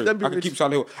 Sorry. I Don't be can rude. keep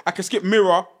Silent Hill. I can skip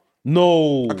Mirror.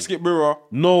 No. I can skip Mirror.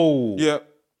 No. Yeah.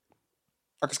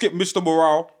 I can skip Mr.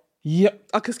 Morale. Yeah.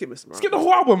 I can skip Mr. Morale. Skip the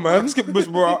whole album, I man. can skip Mr.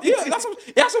 Morale. Yeah, it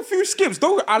has a few skips.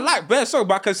 I like bare songs,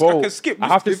 but I Bro, can skip. I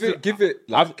have to Give it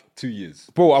like 2 years.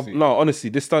 Bro, See. no,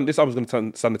 honestly, this album's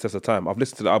gonna stand the test of time. I've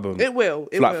listened to the album. It will.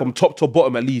 It like will. from top to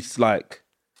bottom at least, like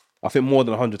I think more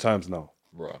than 100 times now.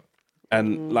 Right.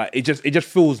 And like it just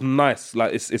feels nice.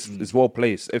 Like it's well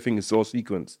placed. Everything is well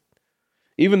sequenced.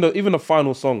 Even the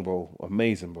final song, bro,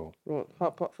 amazing, bro. What,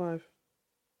 Hot Pot 5?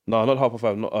 No, not Half of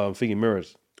Five. Not thinking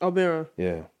Mirrors. Oh, Mirror.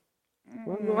 Yeah,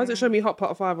 Why does it show me Hot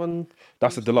Pot 5 on...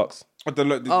 that's the deluxe.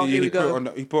 Oh, here we He put go. it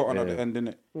on at the end, didn't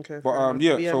it? Okay, But fair enough.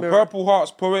 yeah. So Mirror. Purple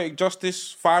Hearts, Poetic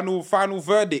Justice, final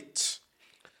verdict.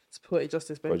 It's Poetic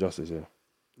Justice, For babe. Justice, yeah.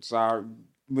 It's our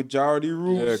majority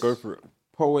rules. Yeah, go for it.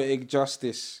 Poetic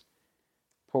Justice.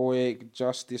 Poetic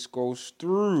Justice goes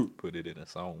through. Put it in a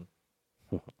song.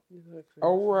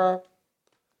 Alright.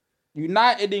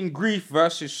 United in Grief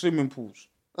versus Swimming Pools.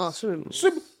 Oh, swimming pool.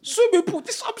 Swimming pool.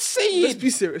 This is what I'm saying. Let's be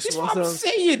serious This is with what I'm ourselves.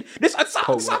 saying.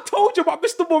 I told you about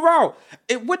Mr. Morale.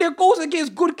 When it goes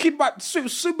against good kid, but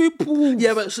swimming pools.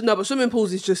 Yeah, but swimming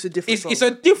pools is just a different song. It's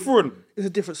a different. It's a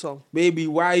different song. Baby,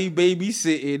 why you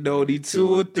babysitting? Only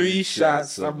 2 or 3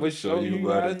 shots. I'ma show you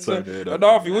how to turn it up.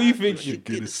 Anafi, what you think?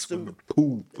 Get a swimming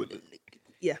pool.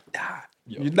 Yeah.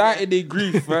 United in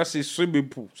Grief versus Swimming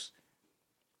Pools.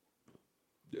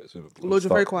 Yeah, swimming pool. Lloyd, you're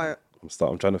very quiet.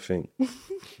 I'm trying to think.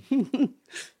 You're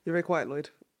very quiet, Lloyd.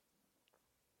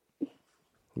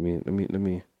 Let me give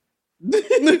You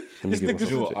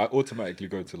myself know a what? check. I automatically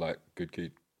go to like Good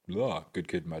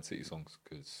Kid, Mad City songs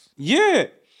because Yeah.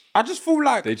 I just feel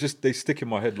like they stick in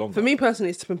my head longer. For me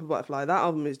personally, it's To Pimp a Butterfly. That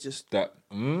album is just. that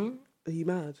Are you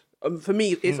mad? For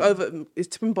me, it's over. It's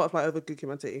To Pimp a Butterfly over Good Kid,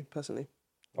 Mad City. Personally,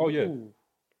 oh yeah,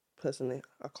 I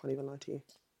can't even lie to you.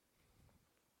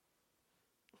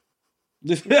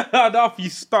 Anafi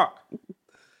stuck.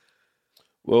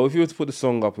 Well, if you were to put the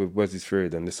song up with Wesley's Fury,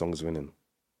 then this song's winning.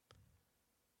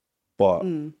 But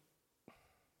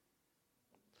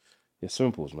yeah,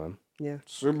 Swimming Pools, man. Yeah.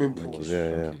 Swimming Pools.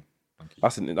 Yeah.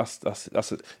 That's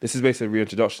this is basically a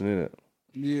reintroduction, isn't it?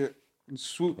 Yeah.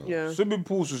 Yeah. Swimming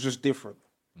Pools was just different.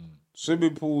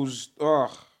 Swimming Pools, ugh.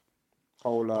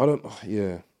 Hold up.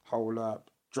 Hold up.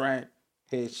 Drank.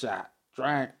 Headshot.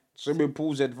 Drank. Swimming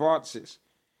Pools advances.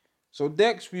 So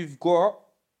next we've got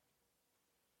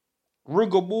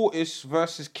Rigor Mortis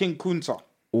versus King Kunta.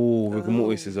 Oh, Rigor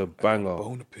Mortis is a banger.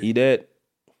 He dead.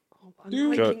 I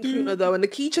like King Kunta though, and the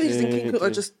key changes in King Kunta are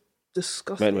just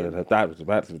disgusting. Man,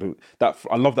 that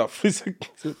I love that physics.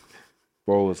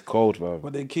 Bro, it's cold, bro.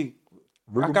 But then King,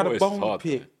 Rigor I got a Mortis is bone to hard,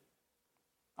 pick. man.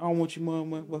 I don't want you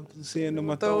motherfuckers saying on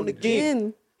my Thrown throne again.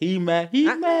 again. He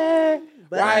mad.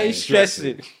 Why he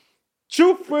stressing?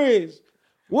 True friends.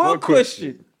 One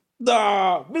question.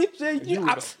 Nah, bitch,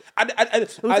 I'm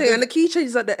saying, and the key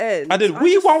changes at the end. I did.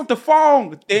 We want the phone.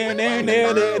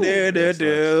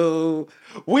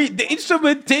 We the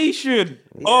instrumentation.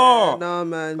 Oh, Nah,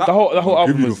 man. The whole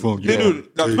album is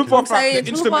the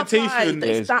instrumentation.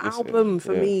 It's that album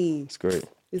for me. It's great.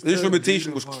 It's The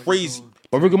instrumentation was crazy.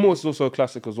 But Rigor Mortis is also a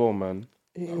classic as well, man.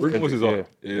 Rigor Mortis is hard.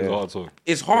 Yeah. It is a hard song.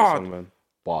 It's Great hard, song, man.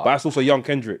 But But that's also young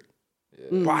Kendrick.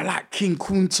 but I like King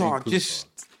Kunta. Just,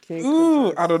 King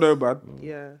ooh, I don't know, man.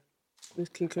 Yeah. It's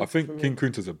King Kunta I think for me. King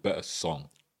Kunta's a better song.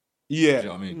 Yeah, Do you know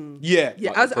what I mean? yeah. Yeah,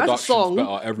 Like, as the a production's song, better,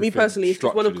 me everything, personally, it's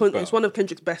one of structured is it's one of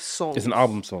Kendrick's best songs. It's an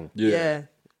album song. Yeah.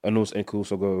 And also, it could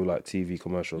also go like TV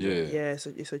commercials. Yeah. Yeah, it's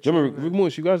a Do you remember Rigor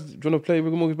Mortis? You guys, do you want to play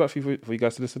Rigor Mortis back for you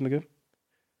guys to listen again?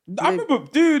 I remember,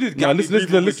 dude. Nah, listen.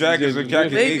 Dragons and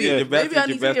Dragons. Maybe I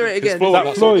need to hear it again. flowing,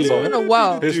 It's flowing, been a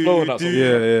while. His flow in that song.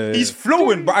 Yeah. He's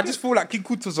flowing, but I just feel like King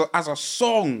Kunta's as a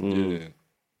song. Yeah.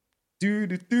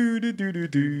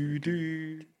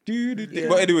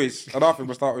 But anyways, enough.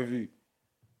 We'll start with you.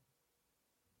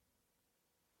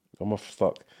 I'm off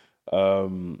stuck.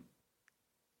 King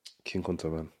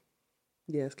Kunta, man.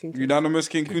 Yeah, it's King Kunta. Unanimous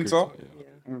King Kunta.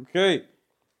 Yeah. Okay.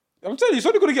 I'm telling you, it's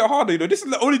only gonna get harder. You know, this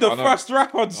is only the I know. first round.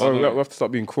 Oh, we have to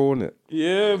start being cruel, innit?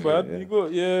 Yeah, man. You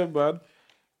got man.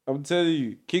 I'm telling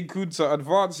you, King Kunta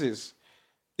advances.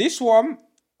 This one,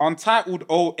 Untitled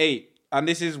 08, and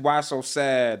this is Why So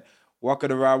Sad.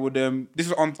 Walking around with them. This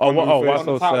is on. Why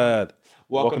so sad?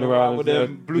 Walking around with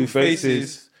them blue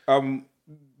faces.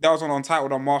 That was on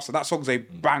Untitled on Master. That song's a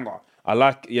banger. I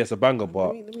like, yes, a banger,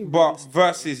 but But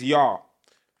versus Ya.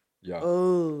 Yeah.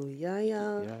 Oh,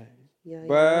 yeah.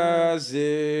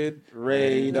 Buzzing,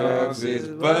 radars is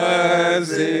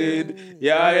buzzing.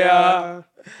 Yeah.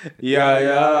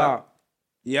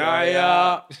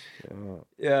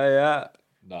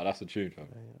 Nah, that's a tune, fam.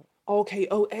 Okay,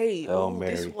 08. Oh,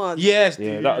 this Mary. one. Yes.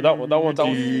 yeah, that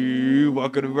one. You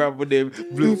walking around with them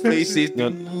blue faces. know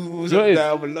what it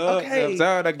is?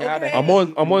 Okay. I'm more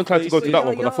inclined to go to that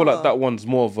one because I feel like Yeah. that one's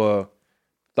more of a.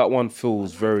 That one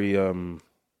feels very.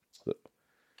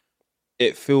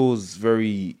 It feels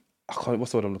very. I can't.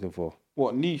 What's the word I'm looking for?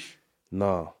 What niche?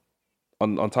 Nah,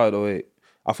 Untitled 08.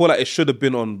 I feel like it should have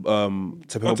been on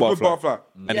To Pimp a Butterfly,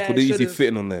 and Yeah, it could it easily should've. fit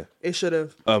in on there. It should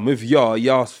have. With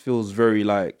Ya feels very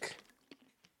like.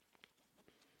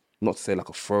 Not to say like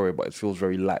a throwaway, but it feels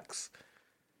very lax.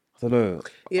 I don't know.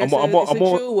 Yeah, I'm so more- it's a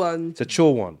chill one. It's a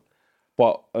chill one,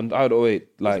 but Untitled 08,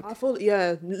 like. I thought,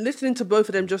 listening to both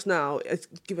of them just now, it's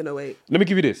given 08. Let me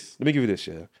give you this.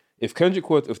 Yeah. If Kendrick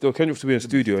was to be in the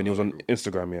studio and he was on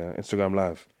Instagram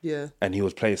Live, Yeah. and he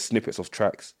was playing snippets of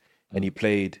tracks, and he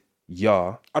played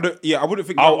Yeah. I wouldn't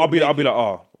think. I'll be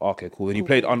like, okay, cool. And he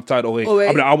played Untitled 8. Oh, wait.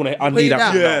 I'll be like, I need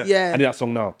that song now. Yeah. I need that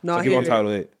song now. No, so I give hear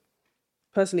Untitled 8.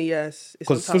 Personally, yes.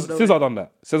 Because SZA done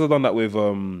that. SZA done that with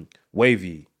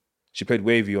Wavy. She played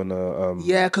Wavy on the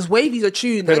Yeah, because Wavy's a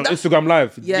tune. played on Instagram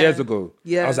Live Yeah. years ago.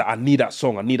 Yeah. I was like, I need that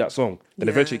song. Then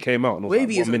eventually it came out and I was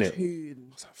Wavy like, is 1 minute. a tune.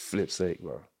 I was like, flip's sake,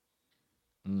 bro.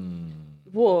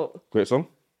 What? Great song.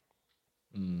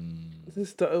 This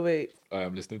is the 08.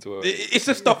 I'm listening to it. It's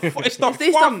just stuff. It's stuff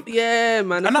They fun. stuff, yeah,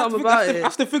 man. That's And something about it.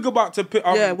 that's the thing about to put.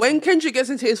 Yeah, when Kendrick gets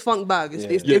into his funk bag, it's Yeah,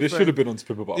 different. this should have been on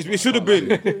Pimp a Butterfly. it should have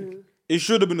been. It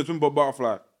should have been a Twin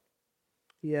Butterfly.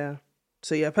 Yeah.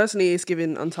 So yeah, personally, it's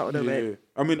giving Untitled 08. Yeah.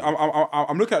 I mean,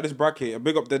 I'm looking at this bracket. A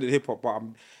big up Dead HipHop, but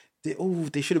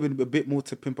they should have been a bit more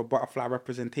to Pimp a Butterfly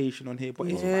representation on here. But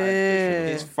it's fine.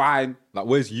 It's fine. Like,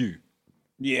 where's you?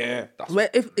 Yeah. Where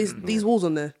if is these walls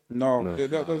on there? No.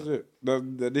 That's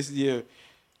it. This year.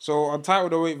 So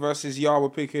Untitled 08 versus Yah, we're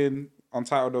picking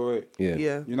Untitled 08. Yeah.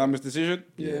 Yeah. Unanimous decision?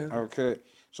 Yeah. Okay.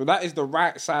 So that is the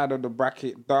right side of the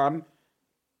bracket done.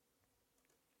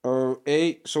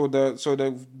 8. So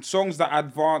the songs that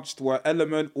advanced were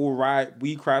Element, All Right,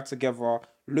 We Cry Together,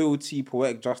 Loyalty,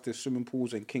 Poetic Justice, Swimming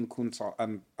Pools, and King Kunta,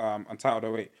 and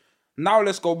Untitled 08. Now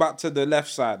let's go back to the left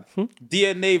side.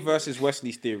 DNA versus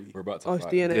Wesley's Theory. We're about to Oh, it's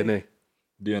fight. DNA. DNA.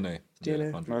 DNA.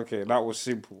 Yeah, 100. Okay, that was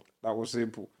simple.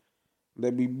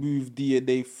 Let me move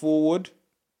DNA forward.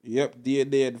 Yep,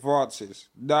 DNA advances.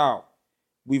 Now,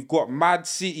 we've got Mad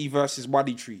City versus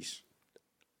Money Trees.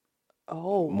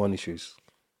 Oh, Money Shoes.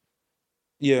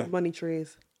 Yeah, Money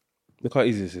Trees. Look how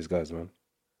easy this is, guys, man.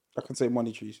 I can say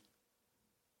Money Trees.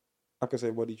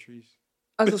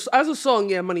 As As a song,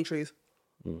 yeah, Money Trees.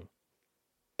 And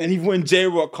even when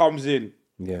J-Rock comes in,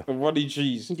 Yeah. the Money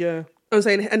Trees. Yeah. I'm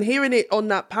saying, and hearing it on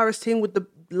that Paris thing with the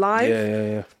live,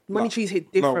 Yeah. Money Trees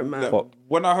hit different, No, man. no,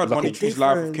 when I heard Like Money a Trees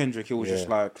live with different- Kendrick, it was just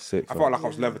Yeah, like, sick, I man. felt like I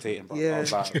was levitating, bro. Yeah. I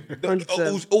was like,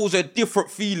 100%. it was a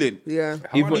different feeling. Yeah.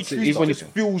 Money Trees when just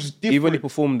feels different. Even when he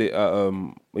performed it at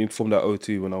when he performed at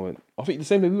O2 when I went, I think the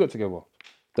same day we went together.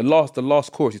 The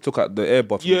last chorus, he took out the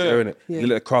earbuds, Yeah. yeah, it. Yeah. He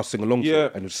let the crowd sing along to Yeah.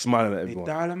 it, and he was smiling at everyone.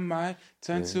 Dynamite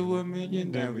turn to $1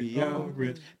 million, then we all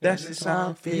rich. That's the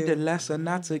sound, feed the lesson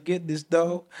not to get this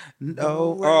dough.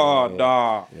 No. Oh,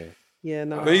 nah. Yeah,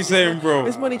 no. What are you saying, bro?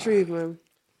 It's Money Trees, man.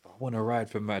 I want to ride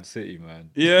for Mad City,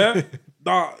 man. Yeah?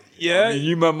 Nah, yeah. I mean,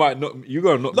 you man might not. You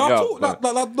gonna knock me out.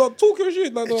 but Talk your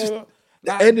shit. the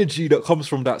energy that comes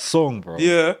from that song, bro.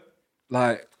 Yeah.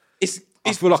 Like, It's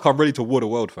I feel like I'm ready to war the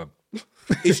world, fam.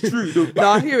 it's true. Dude. No,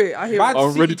 I hear it. Mad I'm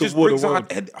City ready to just war the brings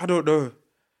out world. I don't know.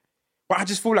 But I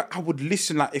just feel like I would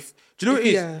listen. Like, if do you know what it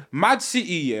is? Yeah. Mad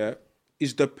City, yeah,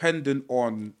 is dependent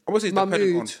on. I won't say it's My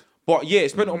dependent on, mood. but yeah,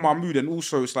 it's dependent on my mood, and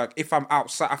also it's like if I'm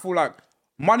outside, I feel like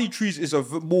Money Trees is a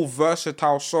more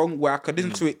versatile song where I could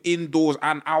listen to it indoors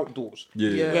and outdoors.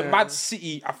 Yeah. Where Mad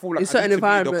City, I feel like In I certain need to be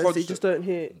in the environments, you concert. just don't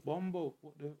hear it. Bumbo.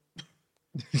 What the?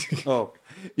 Oh,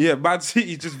 yeah, Mad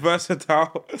City is just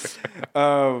versatile.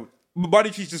 Money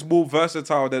Tree's just more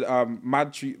versatile than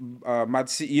Mad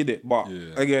City in it. But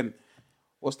Yeah. again,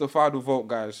 what's the final vote,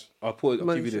 guys? I'll give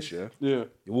Money you this, Trees. yeah. Yeah.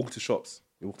 You walk to shops,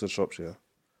 yeah,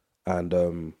 and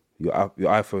your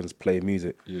iPhones play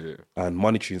music, Yeah. and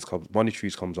Money Trees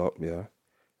comes up, yeah,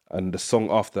 and the song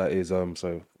after that is so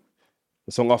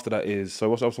what's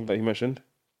the other song that you mentioned?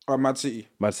 Mad City.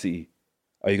 Mad City.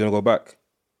 Are you gonna go back?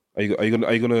 Are you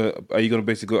gonna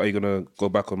basically go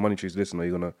back on Money Trees listen? Or are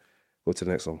you gonna go to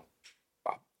the next song?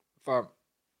 Fam,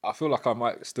 I feel like I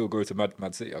might still go to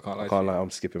Mad City. I can't lie. I can't lie. I'm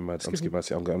skipping Mad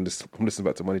City. I'm listening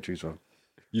back to Money Trees, man.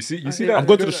 You see hear that? I'm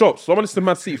going to the shops. So I'm listening to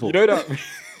Mad City for. You know that? you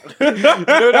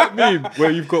know that meme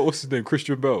where you've got what's his name,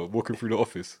 Christian Bell, walking through the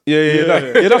office. Yeah,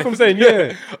 that's what I'm saying.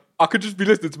 Yeah, I could just be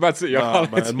listening to Mad City. I nah,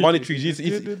 can't lie to man. you. Money Trees,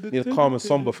 he's calm and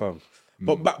somber, fam.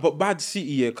 But Mad City,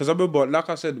 yeah, because I remember, like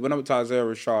I said, when I went to Isaiah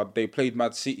Rashad, they played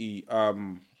Mad City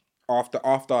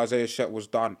after Isaiah Shet was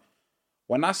done.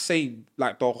 When I say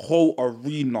like the whole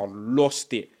arena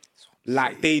lost it,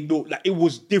 like they know, like it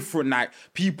was different. Like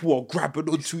people are grabbing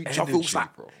onto each other. It was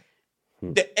like, bro.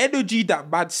 the energy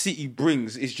that Mad City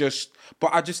brings is just.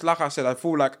 But I just, like I said, I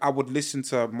feel like I would listen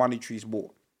to Money Trees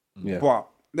more. Yeah. But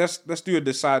let's do a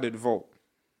decided vote.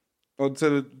 On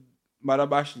to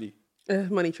Madam Ashley,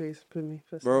 Money Trees, put me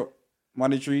first. bro.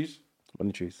 Money Trees.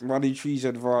 Money Trees. Money Trees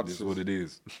advance. This is what it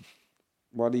is.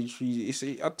 Money Trees.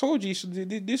 I told you,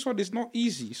 this one is not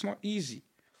easy. It's not easy.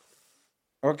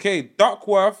 Okay,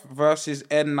 Duckworth versus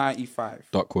N95.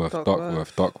 Duckworth.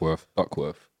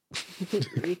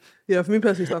 Yeah, for me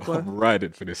personally, stuff like I'm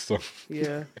riding for this song.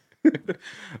 yeah.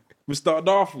 Mr.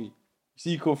 Darfy,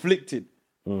 see, conflicted.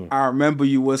 I remember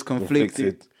you was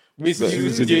conflicted.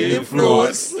 Misusing your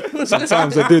influence.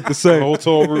 Sometimes I did the same.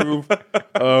 Hotel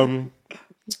room.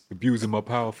 Abusing my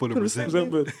power, full of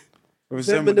resentment.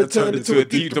 Resentment that turned into a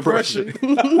deep depression.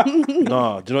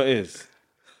 Nah, do you know what it is?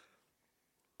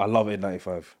 I love it in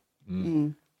 95.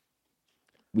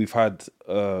 We've had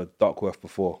Duckworth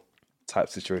before, type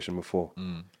situation before,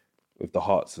 with the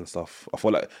hearts and stuff. I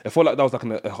felt like that was like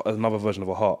another version of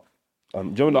a heart. Do you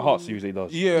know when the heart series he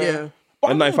does? Yeah.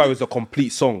 And 95 is a complete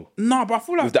song. No, but I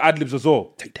feel like With the ad-libs as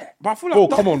well. Take that. But I feel like Oh,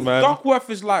 come on, man. Duckworth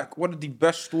is like one of the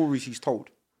best stories he's told.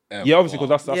 Yeah, obviously,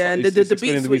 because that's Yeah, and it's the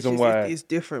explaining beat the reason why. is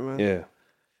different, man. Yeah.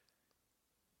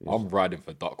 I'm riding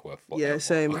for Duckworth. Yeah,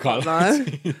 same. I can't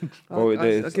Like, Oh,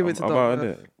 I'll give it to I'm Duckworth. out,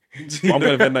 innit? I'm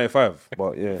going to 95,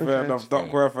 but yeah. Fair enough.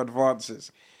 Duckworth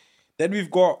advances. Then we've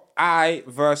got I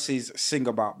versus Sing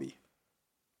About Me.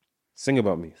 Sing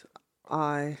About Me.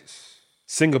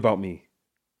 Sing About Me.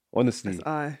 Honestly,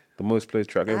 the most played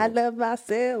track ever. I love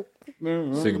myself.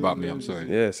 Sing About Me, I'm sorry.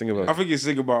 Yeah, Sing About I Me. think it's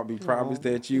Sing About Me. Promise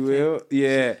that you will.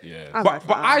 Yeah. Yeah. But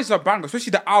I's a banger,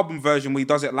 especially the album version where he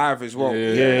does it live as well.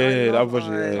 Yeah, that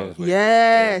version. Yeah.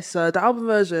 Yes, the album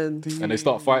version. And they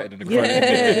start fighting in the crowd.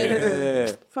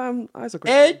 Yeah. Fam, eyes are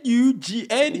great. Negus.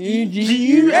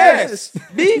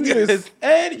 Negus.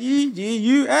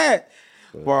 Negus.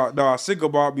 But no, Sing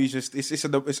About Me is just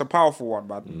it's a powerful one,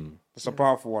 man. It's a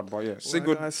powerful one. But yeah,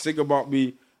 Sing About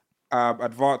Me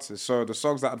advances. So the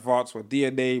songs that advance were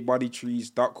DNA, Money Trees,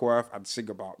 Duckworth, and Sing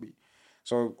About Me.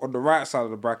 So on the right side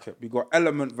of the bracket, we got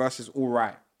Element versus All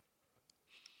Right.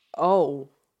 Oh.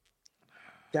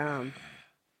 Damn.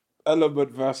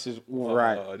 Element versus All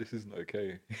Right. Oh, this isn't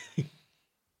okay.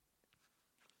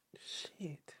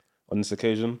 Shit. On this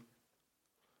occasion,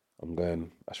 I'm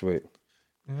going, I should wait.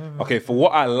 Okay, for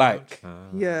what I like,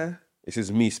 Yeah. this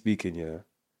is me speaking, yeah.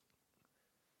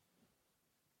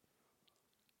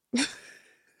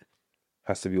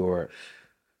 Has to be all right.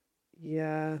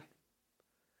 Yeah.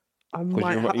 I 'Cause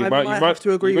might, you I might have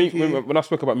to agree with you. When I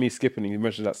spoke about me skipping, you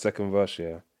mentioned that second verse,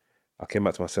 yeah. I came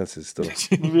back to my senses still.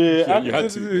 Yeah, you had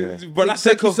to. But that's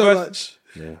Thank you second so verse. much.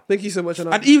 Yeah. Thank you so much.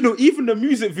 And even the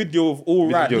music video of All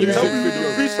Right. video.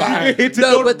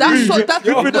 No, but that song,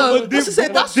 what's to say?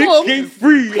 That song, Kendrick,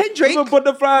 where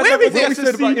is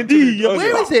it?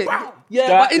 Where is it?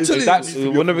 Yeah, but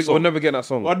interlude. We'll never get that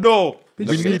song. I know. We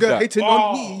need that. Hating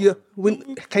on me.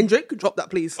 When Kendrick, drop that,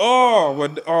 please.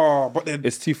 But then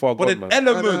It's too far But gone, then man.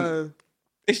 Element,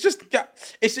 it's just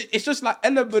like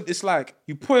Element. It's like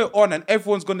you put it on and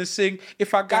everyone's gonna sing.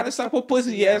 If I got a slap a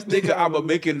pussy ass nigga, I'ma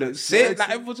make it look sick.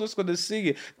 Like everyone's just gonna sing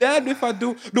it. Then if I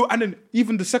do no, and then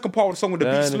even the second part of the song when the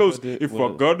beat slows. If I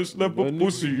got a slap a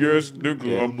pussy ass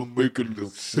nigga, I'ma make it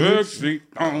look sexy.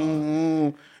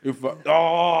 If I But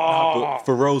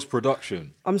Pharrell's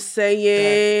production. I'm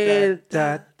saying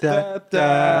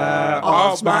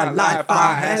all my life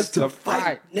I had to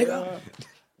fight, nigga.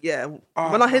 Yeah,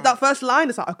 when I hear that first line,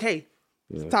 it's like, okay,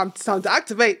 it's time to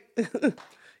activate.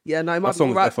 Yeah, no, it might That be song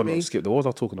all right is for F me. not skipped. What was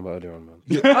I talking about earlier on, man?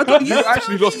 You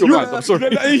actually lost your mind. I'm sorry.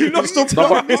 You lost your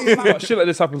But shit like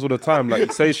this happens all the time. Like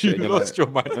you say shit, You and you're lost like, your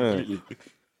mind completely.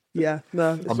 Yeah,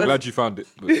 no. I'm glad you found it.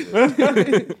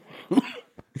 But,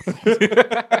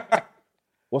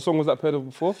 what song was that paired with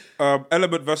before?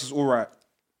 Element versus All Right.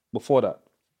 Before that,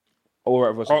 All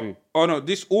Right versus who? Oh no,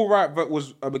 this All Right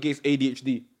was against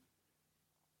ADHD.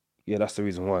 Yeah, that's the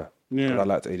reason why. Yeah. 'Cause I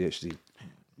liked ADHD.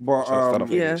 But So I started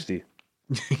off yeah. ADHD.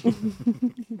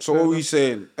 so what are we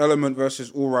saying? Element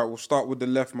versus All Right. We'll start with the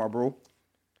left, my bro.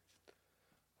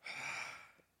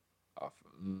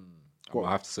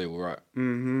 I have to say, all right.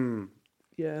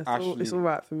 Yeah, Ashley. it's all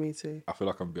right for me too. I feel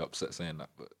like I'm gonna be upset saying that,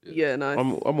 but Yeah, nice.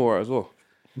 I'm all right as well.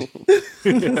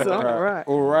 It's all right.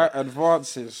 All Right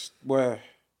advances. Where I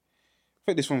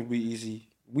think this one will be easy.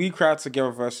 We Cry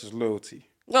Together versus Loyalty.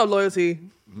 No, loyalty.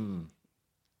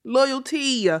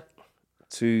 Loyalty.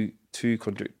 Two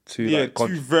Yeah, like,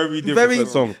 two very different Very-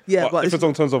 songs. song. Yeah, but different song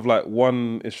in terms of like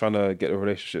one is trying to get a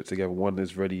relationship together, one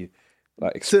is ready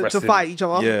like to expressing. fight each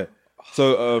other. Yeah.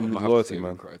 So I have to loyalty, say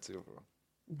man. Cry Together.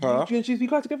 Huh? You and choose We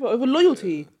Cry Together over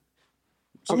loyalty.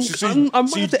 So, I might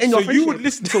have to end your so you would friendship.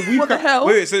 listen to We What the Cry. hell?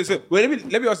 Wait,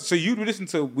 let me ask. So you would listen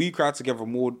to We Cry Together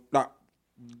more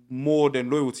than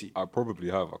Loyalty? I probably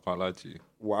have. I can't lie to you.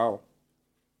 Wow,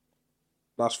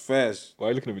 that's fairs. Why are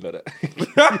you looking at me like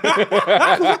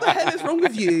that? What the hell is wrong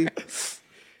with you?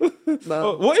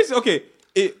 No. What is okay?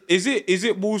 Is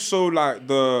it more so like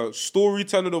the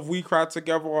storytelling of We Cry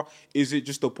Together? Is it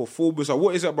just the performance? Like,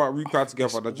 what is it about We Cry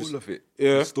Together that just all of it.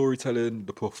 Yeah. The storytelling,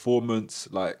 the performance,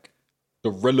 like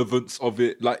the relevance of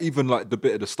it. Like even like the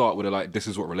bit at the start where they're like, "This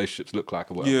is what relationships look like,"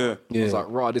 or whatever. Yeah. I was like,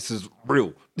 "Right, this is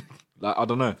real." Like I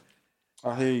don't know.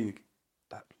 I hear you.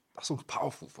 That song's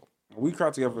powerful, bro. We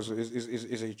Cry Together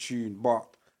is a tune, but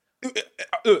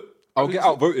I'll get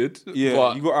outvoted. yeah,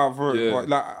 but you got outvoted. yeah. But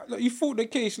like you fought the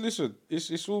case. Listen,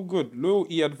 it's all good.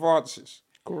 Loyalty advances.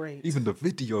 Great. even the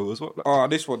video as well. Like, Oh,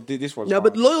 this one's No, hard.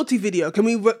 but loyalty video. Can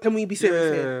we be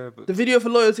serious here? but The video for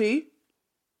loyalty.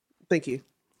 Thank you.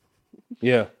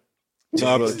 Yeah.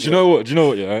 nah, but do you know what?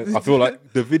 Yeah, I feel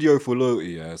like the video for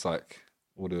loyalty. Yeah, it's like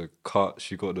all the cuts.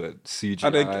 You got the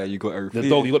CGI. You got everything. The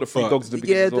dog, you got the three But dogs at the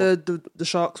beginning. Yeah, as well. the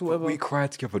sharks or whatever. we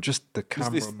cried together. Just the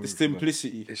camera. It's movement.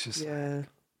 simplicity. It's just Yeah.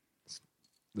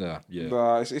 yeah.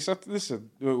 Nah, it's a, listen,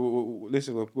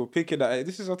 we're picking that.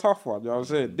 This is a tough one. You know what I'm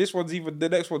saying? This one's even the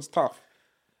next one's tough.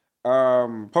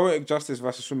 Poetic Justice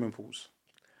versus Swimming Pools.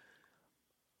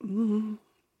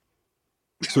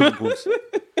 Swimming pools.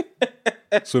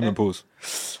 Swimming pools.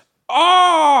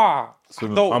 Ah,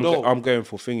 Swimming no, I'm, no. I'm going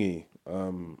for thingy.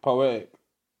 Poetic.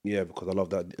 Yeah, because I love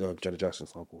that Janet Jackson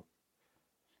sample.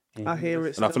 I hear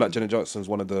it. And I feel like Janet Jackson's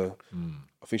one of the,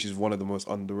 I think she's one of the most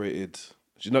underrated.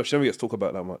 She never gets talked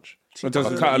about that much. Her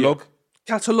catalogue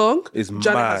catalog is Janet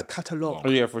has mad. catalog. Oh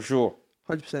yeah, for sure,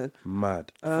 100%.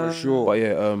 Mad. for sure. But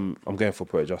yeah, I'm going for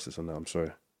Poetic Justice on that. I'm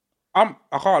sorry. I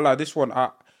can't lie. This one,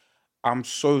 I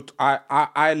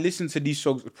listen to these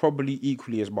songs probably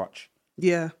equally as much.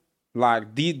 Yeah.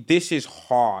 Like this is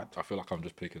hard. I feel like I'm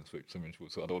just picking swimming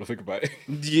pools, so I don't want to think about it.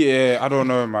 Yeah, I don't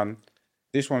know, man.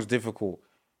 This one's difficult.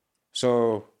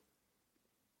 So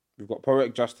we've got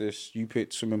Poetic Justice. You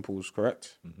picked Swimming Pools,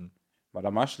 correct? Mm-hmm.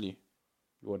 Madam Ashley,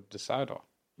 you're the decider.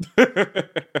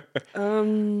 I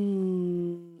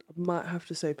might have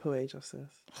to say Poetic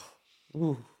Justice.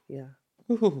 Ooh. Yeah.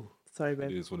 Ooh. Sorry, It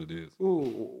babe. is what it is.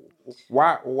 Ooh.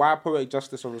 Why Poetic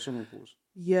Justice over Swimming Pools?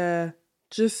 Yeah.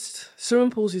 Just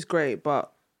Swimming Pools is great,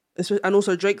 but and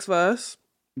also Drake's verse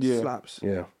slaps.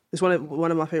 Yeah. It's one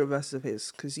of my favorite verses of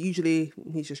his because usually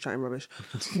he's just chatting rubbish,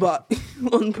 but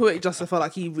on Poetic Justice, I felt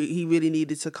like he really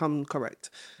needed to come correct.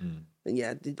 And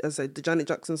yeah, as I said, the Janet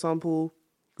Jackson sample,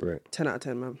 Great. 10 out of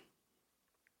 10, man.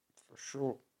 For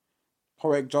sure.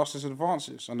 Poetic Justice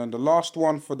advances. And then the last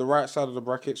one for the right side of the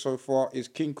bracket so far is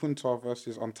King Kunta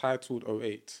versus Untitled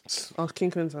 08. Oh,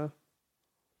 King Kunta.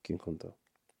 King Kunta.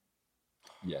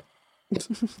 Yeah.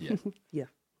 Yeah. Yeah.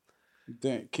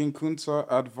 Then King Kunta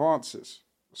advances.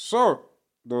 So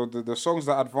the songs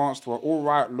that advanced were All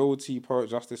Right, Loyalty,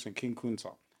 Poetic Justice, and King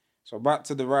Kunta. So back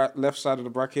to the left side of the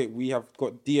bracket, we have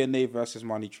got DNA versus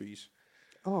Money Trees.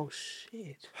 Oh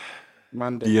shit.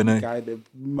 Man, DNA. be guided.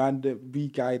 Man, be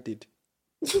guided.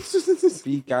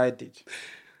 Be guided.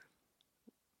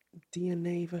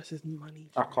 DNA versus Money.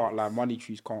 I can't lie. Money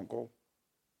Trees can't go.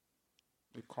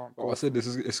 It can't go. I said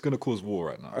it's gonna cause war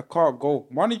right now. I can't go.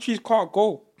 Money Trees can't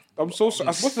go. I'm so sorry.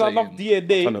 As much as I love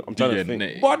DNA, I'm trying to think.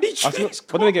 DNA. Money I feel, Trees.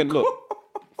 but then again, look,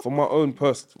 for my own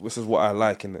this is what I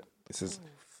like in it. This is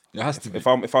It has to be.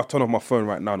 if I turn off my phone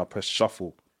right now and I press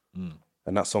shuffle,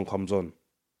 and that song comes on,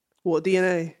 What,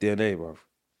 DNA? DNA, bro.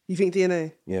 You think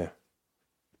DNA? Yeah.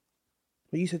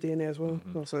 Well, you said DNA as well.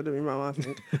 Oh, so it doesn't matter what I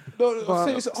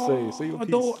think. say your I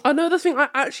piece. don't- I know the thing. I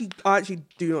actually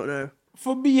do not know.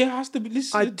 For me, it has to be.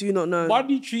 Listen, I do not know.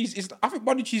 Money Trees is. I think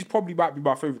Money Trees probably might be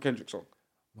my favorite Kendrick song.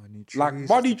 Money Like trees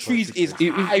Money is the Trees perfect is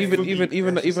thing. high Even for me.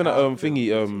 even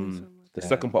thingy the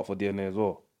second part for DNA as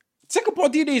well. Second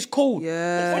part DNA is cold.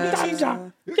 Yeah.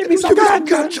 Ganja. Give me some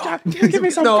ganja. Give me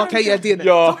some No, ganja. okay, yeah, DNA.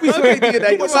 Yeah. Okay,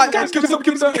 DNA. It's like,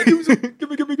 Give me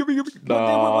some.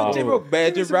 Nah.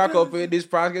 Magic rock up in this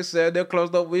pocket, said they're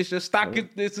closed up. We should stack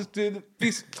it. This is to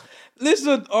this.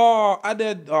 Listen, I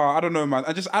don't know, man.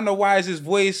 I know why is his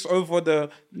voice over the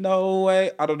no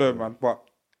way. I don't know, man, but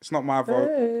it's not my vote.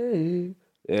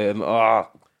 Yeah, and,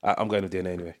 I'm going with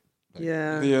DNA anyway.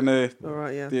 yeah. DNA. All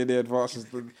right, yeah. DNA advances.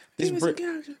 Give me some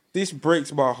ganja. This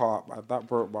breaks my heart, man. That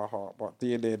broke my heart, but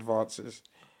DNA advances.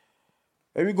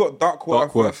 Then we got Duckworth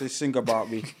Duckworth. versus Sing About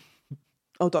Me.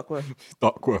 Oh, Duckworth.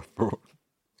 Duckworth, bro.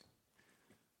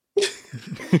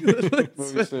 Let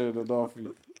me say the Duffy.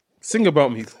 Sing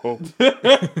About Me, bro.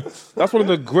 That's one of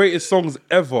the greatest songs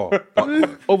ever.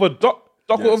 Over Duckworth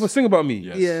over Sing About Me.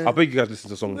 Yes. Yeah. I beg you guys listen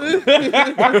to the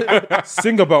song.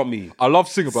 Sing About Me. I love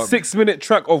Sing About Me. 6-minute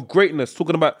track of greatness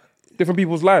talking about different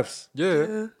people's lives.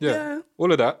 Yeah. Yeah.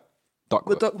 All of that.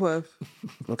 But Duckworth. Duckworth.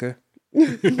 Okay.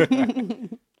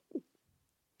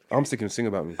 I'm sticking with Sing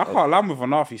About Me. I can't lie with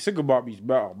Anafi. Sing About Me is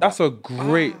better. But That's a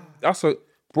great.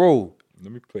 Bro.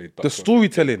 Let me play Duckworth. The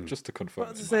storytelling. Just to confirm.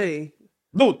 What to say?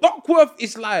 no, Duckworth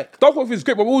is like. Duckworth is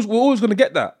great, but we're always gonna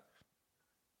get that.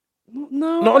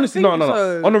 No, No, honestly, no.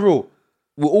 So. On the real,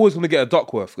 we're always gonna get a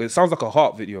Duckworth. It sounds like a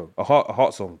heart video, a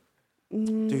heart song.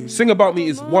 Sing About Me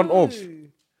is one of.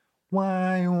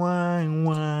 Why?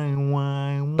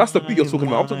 That's the beat you're talking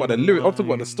about. I'm talking about the lyric. I'm talking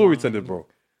about the storytelling, bro.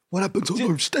 What happened to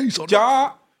those stays on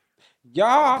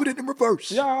Yeah. Put it in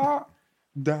reverse. Yeah.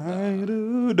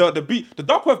 The beat, the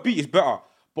Duckworth beat is better.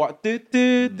 But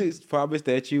this promise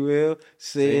that you will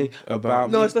say about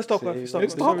me. No, it's Duckworth. Say-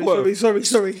 It's Duckworth.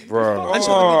 Sorry. Bro. I just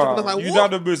heard the beat, I was like, what?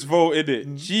 Unanimous vote in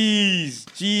it.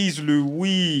 Jeez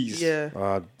Louise.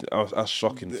 Yeah. That's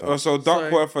shocking. Fam. So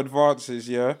Duckworth advances,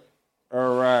 yeah?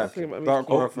 All right.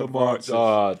 Duckworth advances.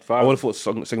 I would have thought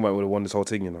Sing About It would have won this whole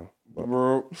thing, you know. But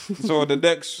Bro. So the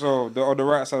next, on the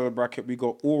right side of the bracket, we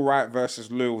got All Right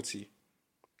versus Loyalty.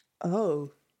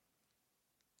 Oh.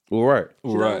 all right.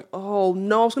 All right. Oh,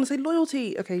 no, I was going to say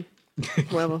loyalty. Okay.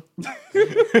 Whatever.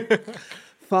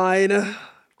 Fine.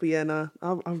 But yeah, nah,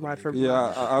 I'll ride for my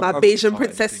Bayesian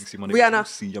princess, Rihanna.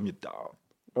 See, I'm your dog.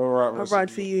 All right. I'll ride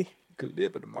for you. Could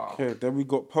live in the mall. Okay, then we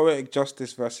got Poetic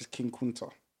Justice versus King Kunta.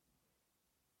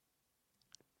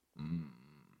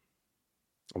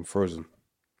 I'm frozen.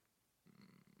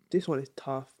 This one is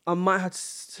tough. I might have to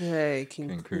say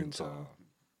King Kunta.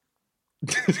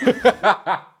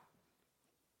 Kunta.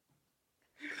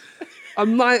 I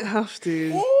might have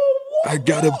to. I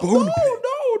got a bone to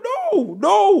pick.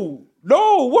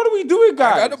 No. What are we doing,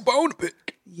 guys? I got a bone to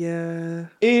pick. Yeah.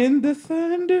 In the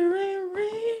thundering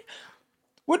rain.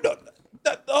 What the?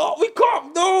 We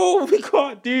can't. No, we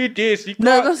can't do this.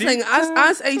 No, that's the thing.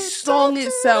 As a song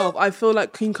itself, I feel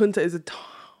like King Kunta is a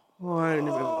tiny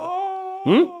bit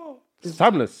better. It's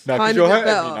timeless. No, Tiny because you're bit hurting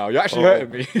better. me now. You're actually hurting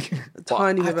me. A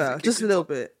tiny bit better. Just a little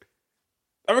bit.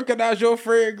 I recognize your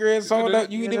fragrance. Hold up,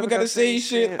 you ain't even gotta say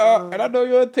shit. And I know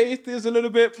your taste is a little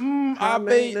bit. I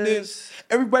made this.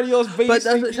 Everybody else But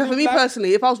basic. for me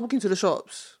personally, if I was walking to the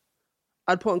shops,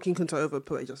 I'd put on King Kunta over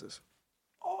Poetic Justice.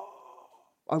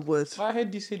 I would. I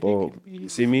heard you said Oh,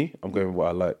 see me? I'm going with what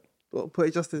I like. What,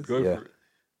 Poetic Justice? Go Yeah. for it.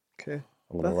 Okay.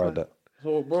 I'm gonna That's ride fine. that.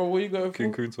 So, bro, what you going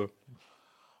King for? Kunta.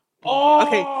 Oh,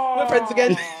 Okay, we're friends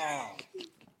again.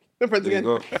 We're friends There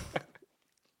you again. go.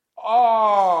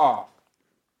 Oh,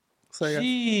 So yeah.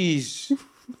 jeez.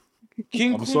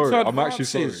 King I'm Kunta sorry. I'm actually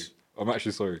sorry. advances. I'm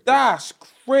actually sorry. That's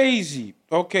crazy.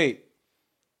 Okay,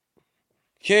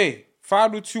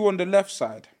 final two on the left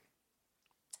side.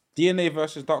 DNA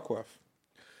versus Duckworth.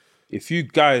 If you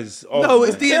guys, No,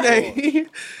 it's DNA.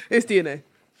 It's DNA.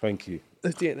 Thank you.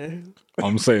 It's DNA.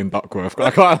 I'm saying Duckworth.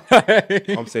 I can't lie.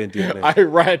 I'm saying DNA. I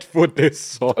ride for this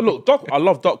song. Look, I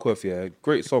love Duckworth. Yeah,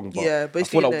 great song. But Yeah, but I it's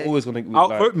feel like DNA. I'm always gonna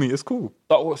Outvote me. It's cool.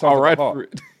 Duckworth sounds I'll like ride a heart. for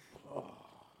it.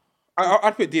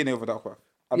 I'd put DNA over Duckworth.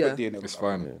 I'd Yeah. put DNA over It's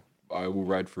Duckworth. fine. I will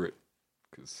ride for it.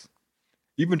 Because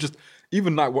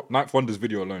even Ninth Wonder's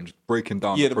video alone, just breaking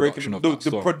down Yeah, the the production breaking of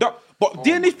that song. But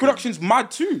DNA's production's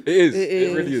mad too. It is. It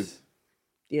It really is. is.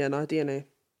 Yeah, no, DNA.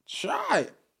 Shy.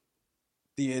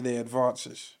 DNA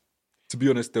advances. To be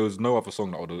honest, there was no other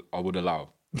song that I would allow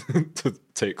to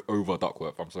take over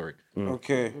Duckworth. I'm sorry.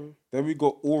 Okay. Then we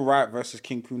got All Right versus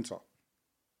King Kunta.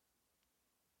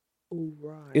 All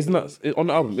right. Isn't that on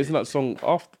the album? Isn't that song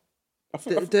after?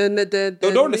 They're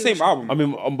on the same album. I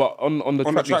mean, but on the on the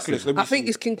track track list. list, Let me I think see.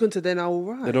 it's King Kunta, then all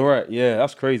right. they're all right. Yeah,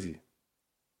 that's crazy.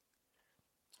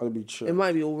 Let me check. It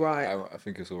might be all right. I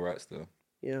think it's all right still.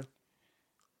 Yeah.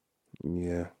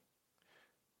 Yeah.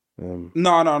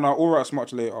 No. All Right's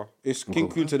much later. It's King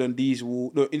Kunta, then These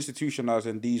Walls. No, Institutionalized,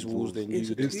 then These Walls, then You.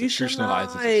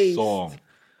 Institutionalized is a song.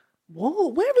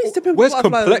 What? Where is the Pimp a Where's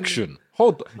Butterfly? Complexion?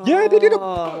 Hold on. Yeah, they did a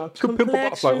Pimp a Butterfly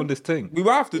Complexion. on this thing. We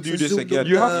will have to do this again.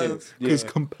 You have to. Yeah. Because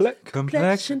complexion.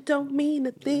 Complexion don't mean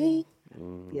a thing.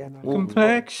 Yeah, no.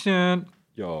 Complexion.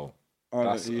 Yo,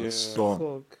 that's yeah. a song.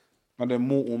 Fog. And then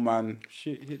Mortal Man.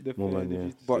 Shit hit the Mortal fan. Man,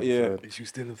 yeah. But yeah. Is you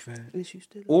still a fan? Is you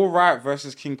still? All Right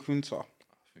versus King Kunta.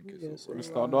 Yes, Let's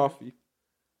start off.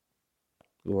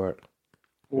 All right.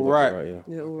 All Right. Yeah.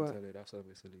 Yeah, all right.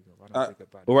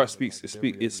 All right.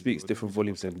 It speaks different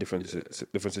volumes in different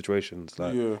situations.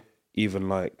 Like Yeah. even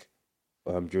like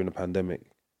during the pandemic,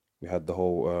 we had the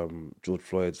whole George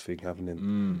Floyd's thing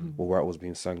happening. All Right was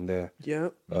being sang there. Yeah.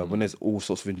 When there's all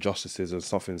sorts of injustices and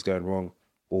something's going wrong,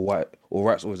 All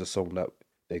Right's always a song that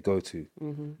they go to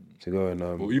go and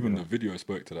Well, even the video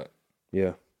spoke to that.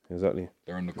 yeah, exactly,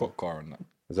 They're in the cop car and that.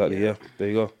 exactly. Yeah, there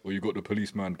you go. Or you got the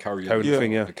policeman carrying Carrying the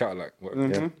thing, yeah. the Cadillac.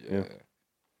 Whatever. Yeah.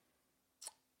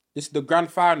 This is the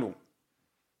grand final.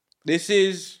 This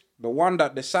is the one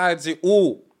that decides it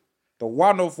all. The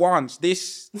one of ones.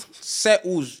 This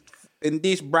settles in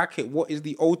this bracket what is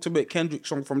the ultimate Kendrick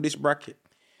song from this bracket.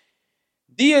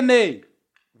 DNA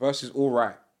versus All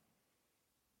Right.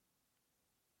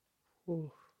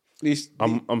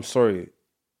 I'm I'm sorry.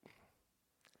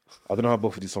 I don't know how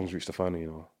both of these songs reached the final. You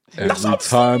know, Every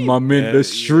time I'm in the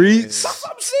streets. That's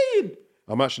what I'm saying.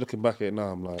 I'm actually looking back at it now.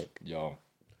 I'm like, Yo.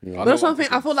 But that's something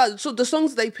I feel like. So the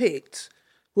songs they picked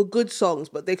were good songs,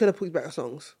 but they could have picked better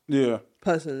songs. Yeah.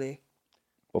 Personally,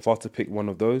 if I have to pick one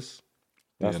of those,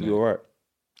 that's Yeah, be all right.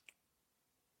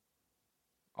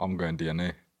 I'm going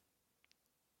DNA.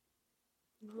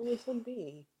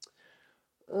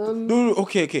 No,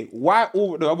 okay. Why?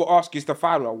 I'm gonna ask you,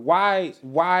 Stefano. Why?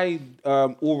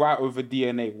 All right over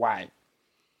DNA? Why?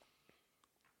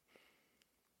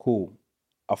 Cool.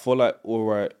 I feel like All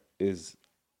Right is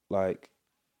like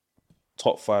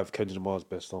top 5 Kendrick Lamar's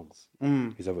best songs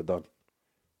he's ever done.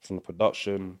 From the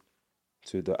production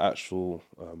to the actual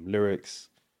lyrics,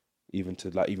 even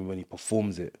when he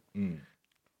performs it,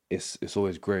 it's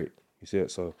always great. You see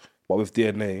it. So, but with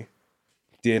DNA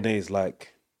is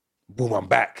like, boom, I'm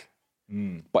back.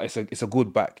 But it's a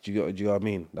good back. Do you know what I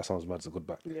mean? That sounds mad. It's a good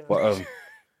back. Yeah. But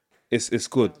it's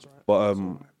good. But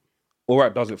All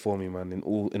Right does it for me, man. In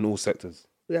all sectors.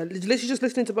 yeah, literally just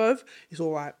listening to both, it's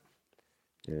all right.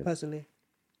 Yeah. Personally,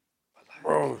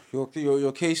 Bro,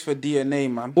 your case for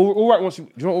DNA, man. All Right wants you.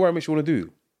 Do you know what All Right makes you want to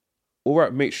do? All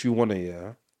Right makes you want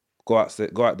to go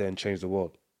out there and change the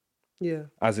world. yeah.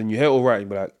 As in, you hear All Right and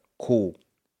be like, cool.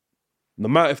 No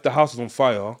matter if the house is on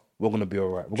fire, we're gonna be all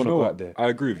right. We're gonna go out there. I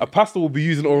agree with you. A pastor will be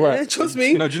using All Right. Yeah, trust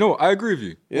me. No, do you know what? I agree with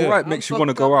you. Yeah. All right makes you want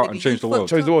to go out and change the world.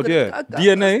 Change the world, yeah.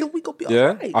 DNA, We gotta be yeah.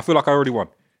 alright. I feel like I already won.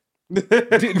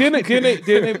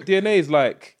 DNA is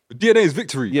like, DNA is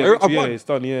victory. yeah, I won. it's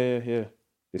done. Yeah.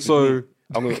 It's So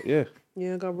I'm gonna, yeah.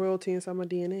 Yeah, I got royalty inside my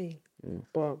DNA.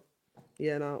 But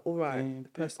yeah, no, all right.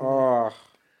 Personally, Ah.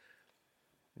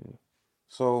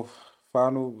 So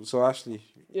Ashley,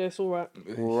 yeah, it's all right.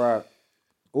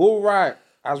 all right,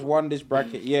 has won this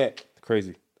bracket. Yeah,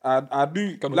 Crazy. I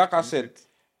do. Like I said, do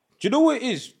you know what it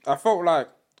is? I felt like,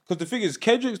 because the thing is,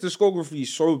 Kendrick's discography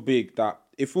is so big that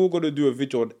if we were gonna do a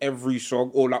video on every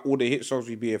song or like all the hit songs,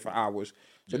 we'd be here for hours.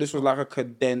 So this was like a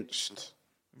condensed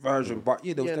version. But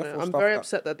yeah, there was Yeah, definitely no, I'm stuff very that-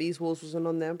 upset that These Walls wasn't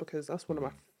on there because that's one of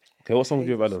my. Okay, what songs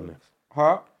do you have had on there?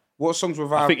 Huh? What songs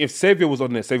without? I think if Savior was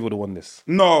on there, Savior would have won this.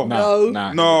 No.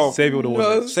 No. Savior would have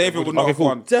won this. Savior would not have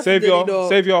won. Definitely not.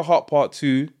 Savior, Heart Part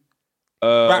 2.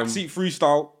 Backseat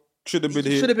Freestyle should have been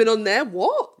here. Should have been on there.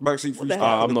 What? Backseat What the Freestyle.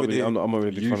 hell? I'm not been here. really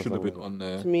a big You fan of should have that been one. on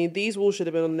there. I mean, These Walls should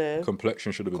have been on there.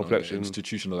 Complexion should have been Complexion. on there.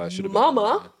 Institutionalized should have been on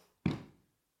Mama.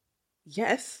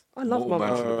 Yes, I love there. Mama.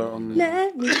 Man should have been on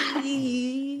there. Let me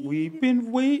be. We've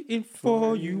been waiting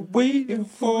for you, waiting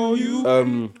for you.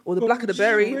 Or the Black of the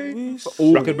Berry.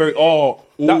 Black and Berry. Oh,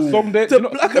 that song there. The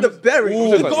Black of the Berry.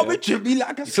 Ooh. Got to me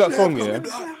like a You see that song, yeah?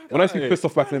 When I used to be pissed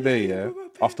off back in the day, yeah,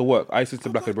 after work, I used to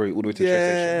listen to Black and Berry all the way to the train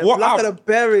Yeah, station. What Black album? of the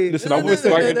Berry. Listen, I was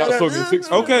singing that song in sixth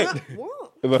form. Okay.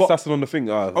 What? With Assassin on the thing.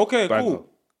 Okay, banger. cool.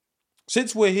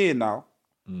 Since we're here now,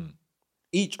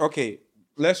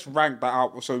 let's rank that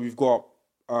out. So we've got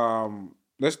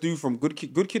let's do from Good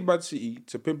Kid, Mad City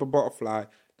to Pimp a Butterfly,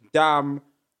 Damn,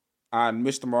 and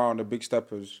Mr. Morale and the Big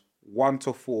Steppers, 1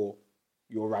 to 4,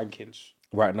 your rankings.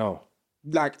 Right now.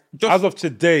 Like just As of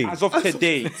today. as of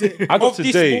today. As of this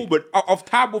today. moment, of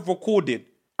time of recording.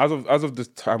 As of the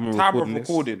time of Time recording of this,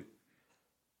 recording.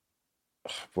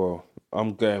 bro,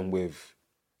 I'm going with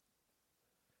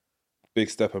Big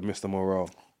Step and Mr. Morale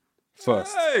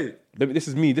first. Hey! This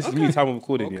is me. This is me. Time of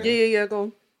recording. Yeah. Yeah, go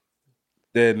on.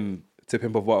 Then To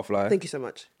Pimp a Butterfly. Thank you so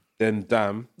much. Then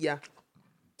Damn. Yeah.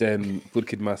 Then Good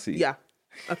Kid, Mad City. Yeah.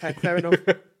 Okay, fair enough.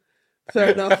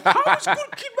 Fair enough. How is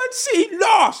Good Kid, Mad City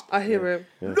last? I hear it.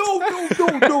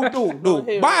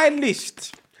 No. My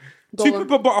list. Go To on.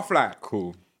 Pimp a Butterfly.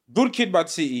 Cool. Good Kid, Mad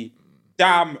City.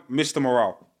 Damn, Mr.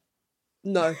 Morale.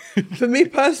 No. For me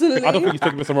personally, I don't think you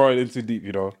take Mr. Morale in too deep,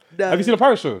 you know. No. Have you seen the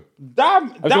Paris show?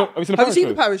 Damn. Have you seen the have Paris you seen show?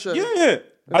 the Paris show? Yeah.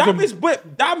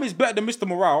 Damn is better than Mr.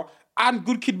 Morale. And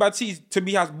Good Kid, Mad City, to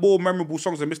me, has more memorable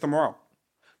songs than Mr. Morale.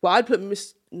 But I'd put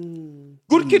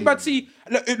Good Kid, Mad City.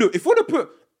 Look, if you would have put,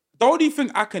 the only thing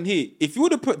I can hear, if you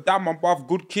would have put Damn above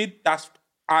Good Kid, that's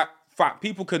fact.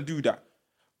 People can do that.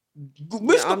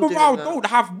 Mr. I'm doing Morale that. don't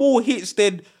have more hits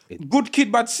than Good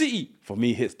Kid, Bad City. For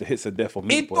me, the hits are there for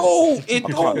me. It boy. don't. It I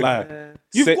can't don't. lie.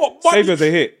 You've got money. Savior's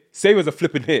a hit. Savior's a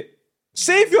flipping hit.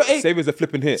 Save your eight. Savior's a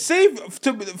flipping hit.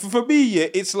 For me, yeah,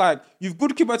 it's like you've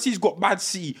Good Kid, Bad City's got Mad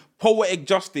City, Poetic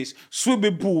Justice,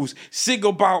 Swimming Pools, Sing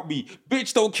About Me,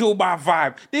 Bitch Don't Kill My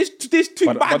Vibe. There's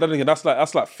two But then again, that's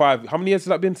like 5. How many years has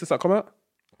that been since that come out?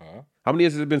 How many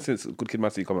years has it been since Good Kid,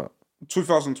 Mad City come out?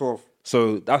 2012.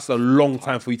 So that's a long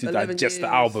time for you to 11 digest the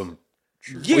years. album.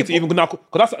 Yeah, Wait, even now,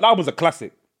 because that album's a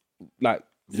classic. Like,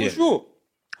 for sure.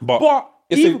 But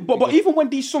But even when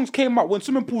these songs came out, when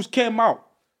Swimming Pools came out,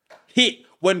 hit.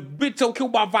 When Bitch Don't Kill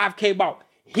My Vibe came out,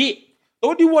 hit. The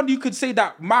only one you could say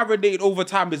that marinated over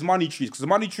time is Money Trees, because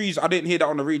Money Trees, I didn't hear that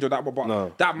on the radio, that, but No. that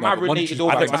No, but Money marinated Trees-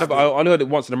 over time. I only heard it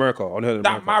once in America. I only heard it in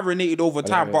That America. marinated over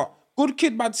time. yeah. But Good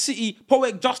Kid, Mad City,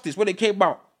 Poetic Justice, when it came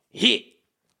out, hit.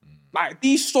 Like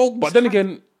these songs. But then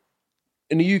again,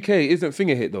 in the UK, isn't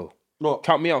Finger hit though? No.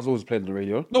 Count Me Out's always played on the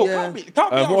radio. No, Yeah.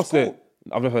 count me out. What's Cool. it?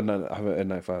 I've never heard. I haven't heard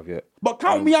 95 yet. But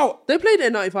Count Me Out. They played it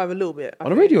in 95 a little bit. I On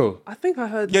the think. radio. I think I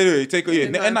heard. Yeah, take it. Yeah,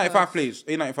 N95. N95 plays.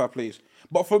 A95 plays.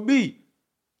 But for me,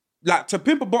 like To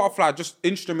Pimp a Butterfly, just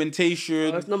instrumentation.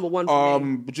 Oh, that's number one for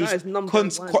me. Just That is number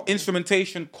one.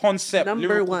 instrumentation, concept, Number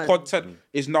lyrical one. content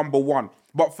is number one.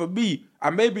 But for me,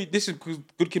 and maybe this is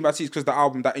Good Kid, Mad City, because the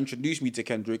album that introduced me to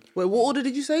Kendrick. Wait, what order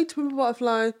did you say? To Pimp a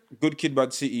Butterfly. Good Kid,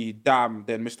 Mad City, Damn,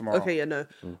 then Mr. Morale. Okay, yeah, no.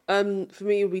 For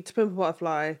me, it would be To Pimp a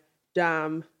Butterfly,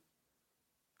 Damn.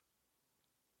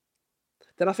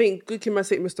 Then I think Good Kid, Mad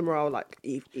City, Mr. Morale, like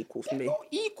equal for me.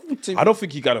 Equal to me. I don't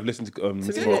think you gotta listen to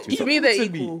Mr. Morale To me, they're to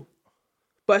me. equal.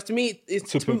 But to me,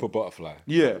 it's To Pimp a Butterfly.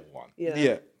 Yeah. One.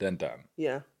 Yeah. Then Damn.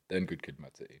 Yeah. Then Good Kid,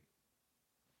 Mad City.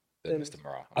 Then Mr.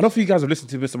 Morale. I don't think you guys have listened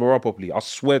to Mr. Morale properly. I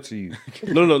swear to you.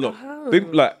 No.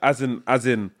 Big, like as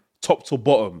in top to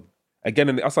bottom. Again,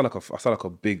 and I sound like a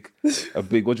big what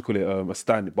do you call it? A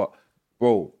stand. But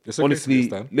bro, It's okay to be a honestly,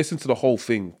 stan. listen to the whole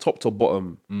thing, top to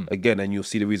bottom, again, and you'll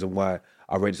see the reason why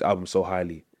I rate this album so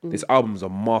highly. This album's a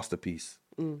masterpiece.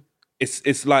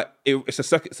 It's like it's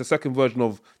a second version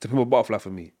of To Pimp a Butterfly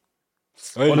for me.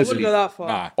 Hey, I Honestly. wouldn't go that far.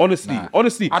 Nah.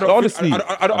 Honestly, I don't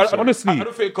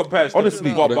think it compares.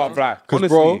 honestly, to Butterfly. Because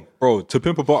bro, To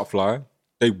Pimp a Butterfly,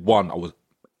 day one, I was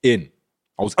in.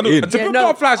 I know, in. To Pimp a no,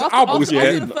 Butterfly's after- album after was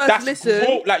the in. first That's listen,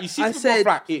 raw. Like you see, I To Pimp a said-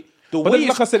 Butterfly, the But way then,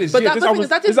 like I said, it's But yeah, that, this the thing album, is,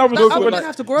 that this didn't, album's that also album like, didn't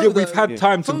have to grow. Yeah, we've had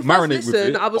time to From marinate first with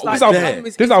listen, it. I was I was like, there. this album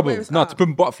is This album. where it's No, at. To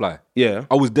Pimp a Butterfly. yeah.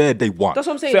 I was there day one. That's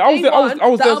what I'm saying. So I was Day there- I was one, there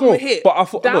the as album well. hit. But I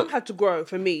thought- Damn look. had to grow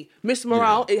for me. Mr.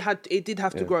 Morale, it did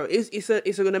have to grow. It's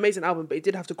an amazing album, but it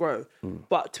did have to grow.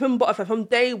 But To Pimp a Butterfly, from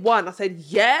day one, I said,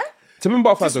 yeah. To Pimp a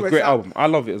Butterfly is This a is great where it's album. I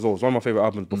love it as well. It's one of my favorite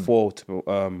albums before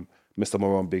Mr.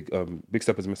 Morale and Big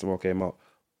Steppers and Mr. Morale came out.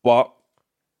 But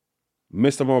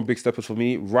Mr. Morale and Big Steppers for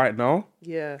me right now,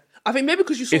 Yeah. I think maybe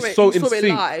because you saw It's it, so you saw in it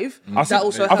sync. live, I that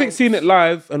also I think helped. seeing it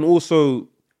live and also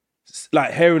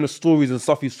like hearing the stories and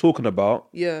stuff he's talking about,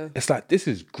 Yeah. it's like this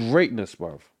is greatness,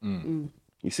 bruv.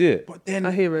 You see it? But then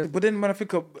I hear it. But then when I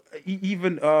think of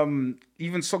even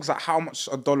songs like How Much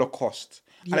a Dollar Cost.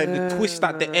 And then the twist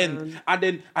at the end,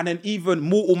 and then even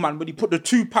Mortal Man when he put the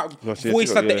Tupac yeah,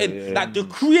 voice at the yeah, end, yeah. like the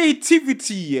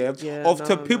creativity Yeah, of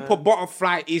To no, Pimp a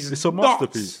Butterfly is It's a nuts.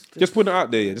 masterpiece. Just putting it out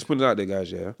there, yeah. Just putting it out there,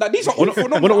 guys. Yeah. Like these are all We're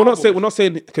phenomenal not saying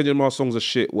albums. Kendrick Lamar's songs are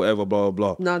shit, whatever, blah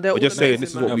blah blah. No, they're we're all just saying amazing, this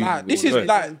is what man. we. Like, this we is want.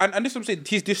 like, and this is what I'm saying.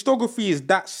 His discography is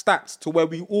that stacked to where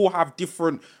we all have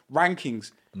different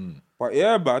rankings. But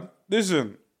yeah, man,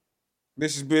 listen,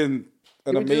 this has been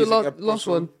an Did we do amazing the episode. last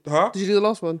one? Huh? Did you do the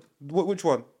last one? Which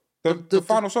one? The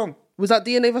final song. Was that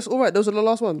DNA vs. All Right? Those are the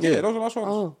last ones? Yeah, those are the last ones.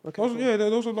 Oh, okay, Those, yeah,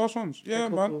 those are the last ones. Yeah,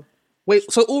 man. Cool.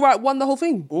 Wait, so All Right won the whole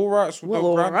thing? All right. So Well,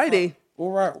 alrighty.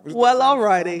 All right. was the Well,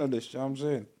 grand alrighty. finalist, you know what I'm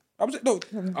saying? No,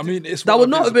 I mean, it's That one would of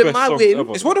not his have been best my songs win.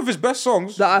 ever. it's one of his best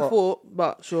songs. That I but thought,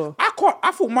 but sure.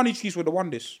 I thought Money Trees would have won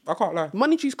this. I can't lie.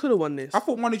 Money Trees could have won this. I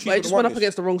thought Money Trees But it would just have won went up this.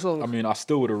 against the wrong song. I mean, I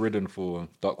still would have ridden for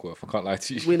Duckworth. I can't lie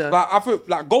to you. We know. Like I feel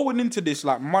like going into this,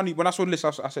 like Money. When I saw this,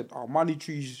 I said, "Oh, Money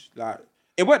Trees." Like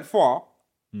it went far,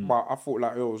 but I thought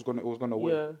like it was gonna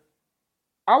win. Yeah.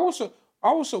 I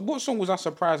also, what song was I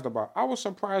surprised about? I was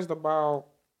surprised about.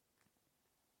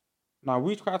 Now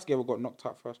we tried together, got knocked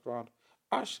out first round.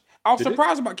 I was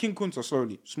surprised about King Kunta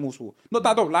slowly, small. Not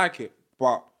that I don't like it,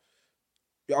 but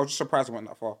I was just surprised it went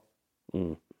that far.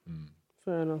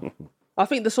 Fair enough. I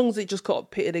think the songs it just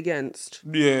got pitted against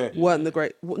Yeah, weren't the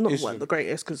great, well, not It's- weren't the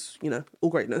greatest because all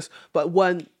greatness, but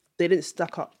they didn't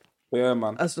stack up yeah,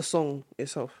 man. as the song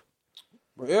itself.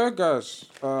 But yeah, guys,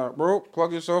 bro,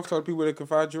 plug yourself. Tell people where they can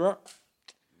find you at.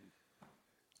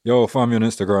 Yo, find me on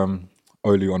Instagram,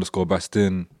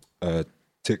 Olu_Bastin.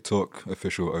 TikTok,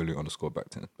 official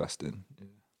Olu_Bastin.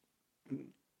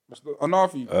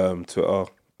 Anafi. Twitter,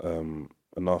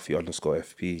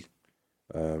 Anafi_FP,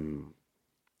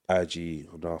 IG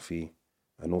Anafi,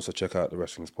 and also check out the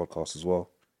Wrestling's podcast as well.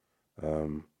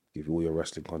 Give you all your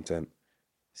wrestling content.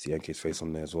 See NK's face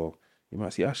on there as well. You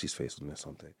might see Ashley's face on there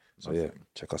someday. So yeah,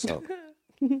 check us out.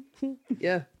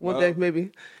 Yeah, one day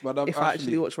maybe Madam if I actually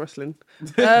Ashley. watch wrestling.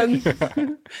 Find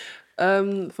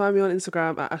me on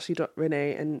Instagram at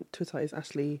ashley.renee and Twitter is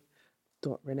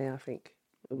ashley.renee. I think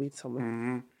it'll be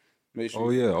somewhere. Make sure.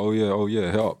 Oh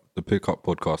yeah. Hit up the Pickup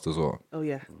podcast as well. Oh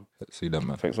yeah. Let's see them,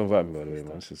 man. Thanks for inviting me, by the way,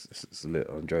 man. It's lit.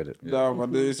 I enjoyed it. Yeah,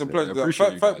 man, it's a pleasure.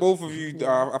 appreciate you Thank guys. both of you.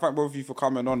 I thank both of you for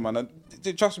coming on, man. And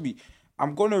trust me,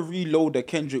 I'm gonna reload the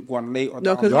Kendrick one later. No,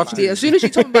 down the because line. as soon as you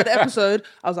told me about the episode,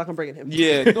 I was like, I'm bringing him.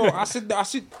 Yeah, no, I said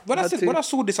when Had I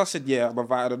saw this, I said, yeah, I'm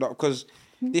invited it up because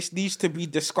this needs to be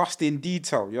discussed in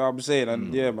detail. You know what I'm saying?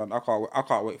 And yeah, man, I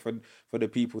can't wait for the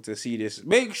people to see this.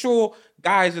 Make sure,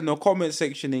 guys, in the comment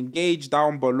section, engage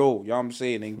down below. You know what I'm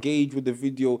saying? Engage with the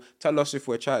video. Tell us if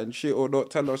we're chatting shit or not.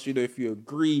 Tell us, if you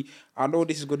agree. I know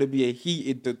this is gonna be a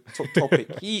heated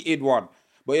topic, heated one.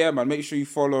 But yeah, man, make sure you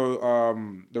follow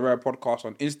the Rare Podcast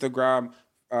on Instagram.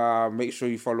 Make sure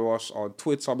you follow us on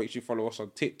Twitter. Make sure you follow us on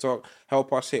TikTok.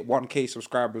 Help us hit 1K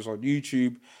subscribers on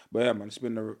YouTube. But yeah, man, it's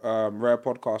been the Rare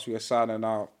Podcast. We are signing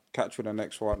out. Catch you in the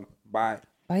next one. Bye.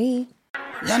 Bye.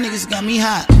 Y'all niggas got me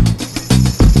hot.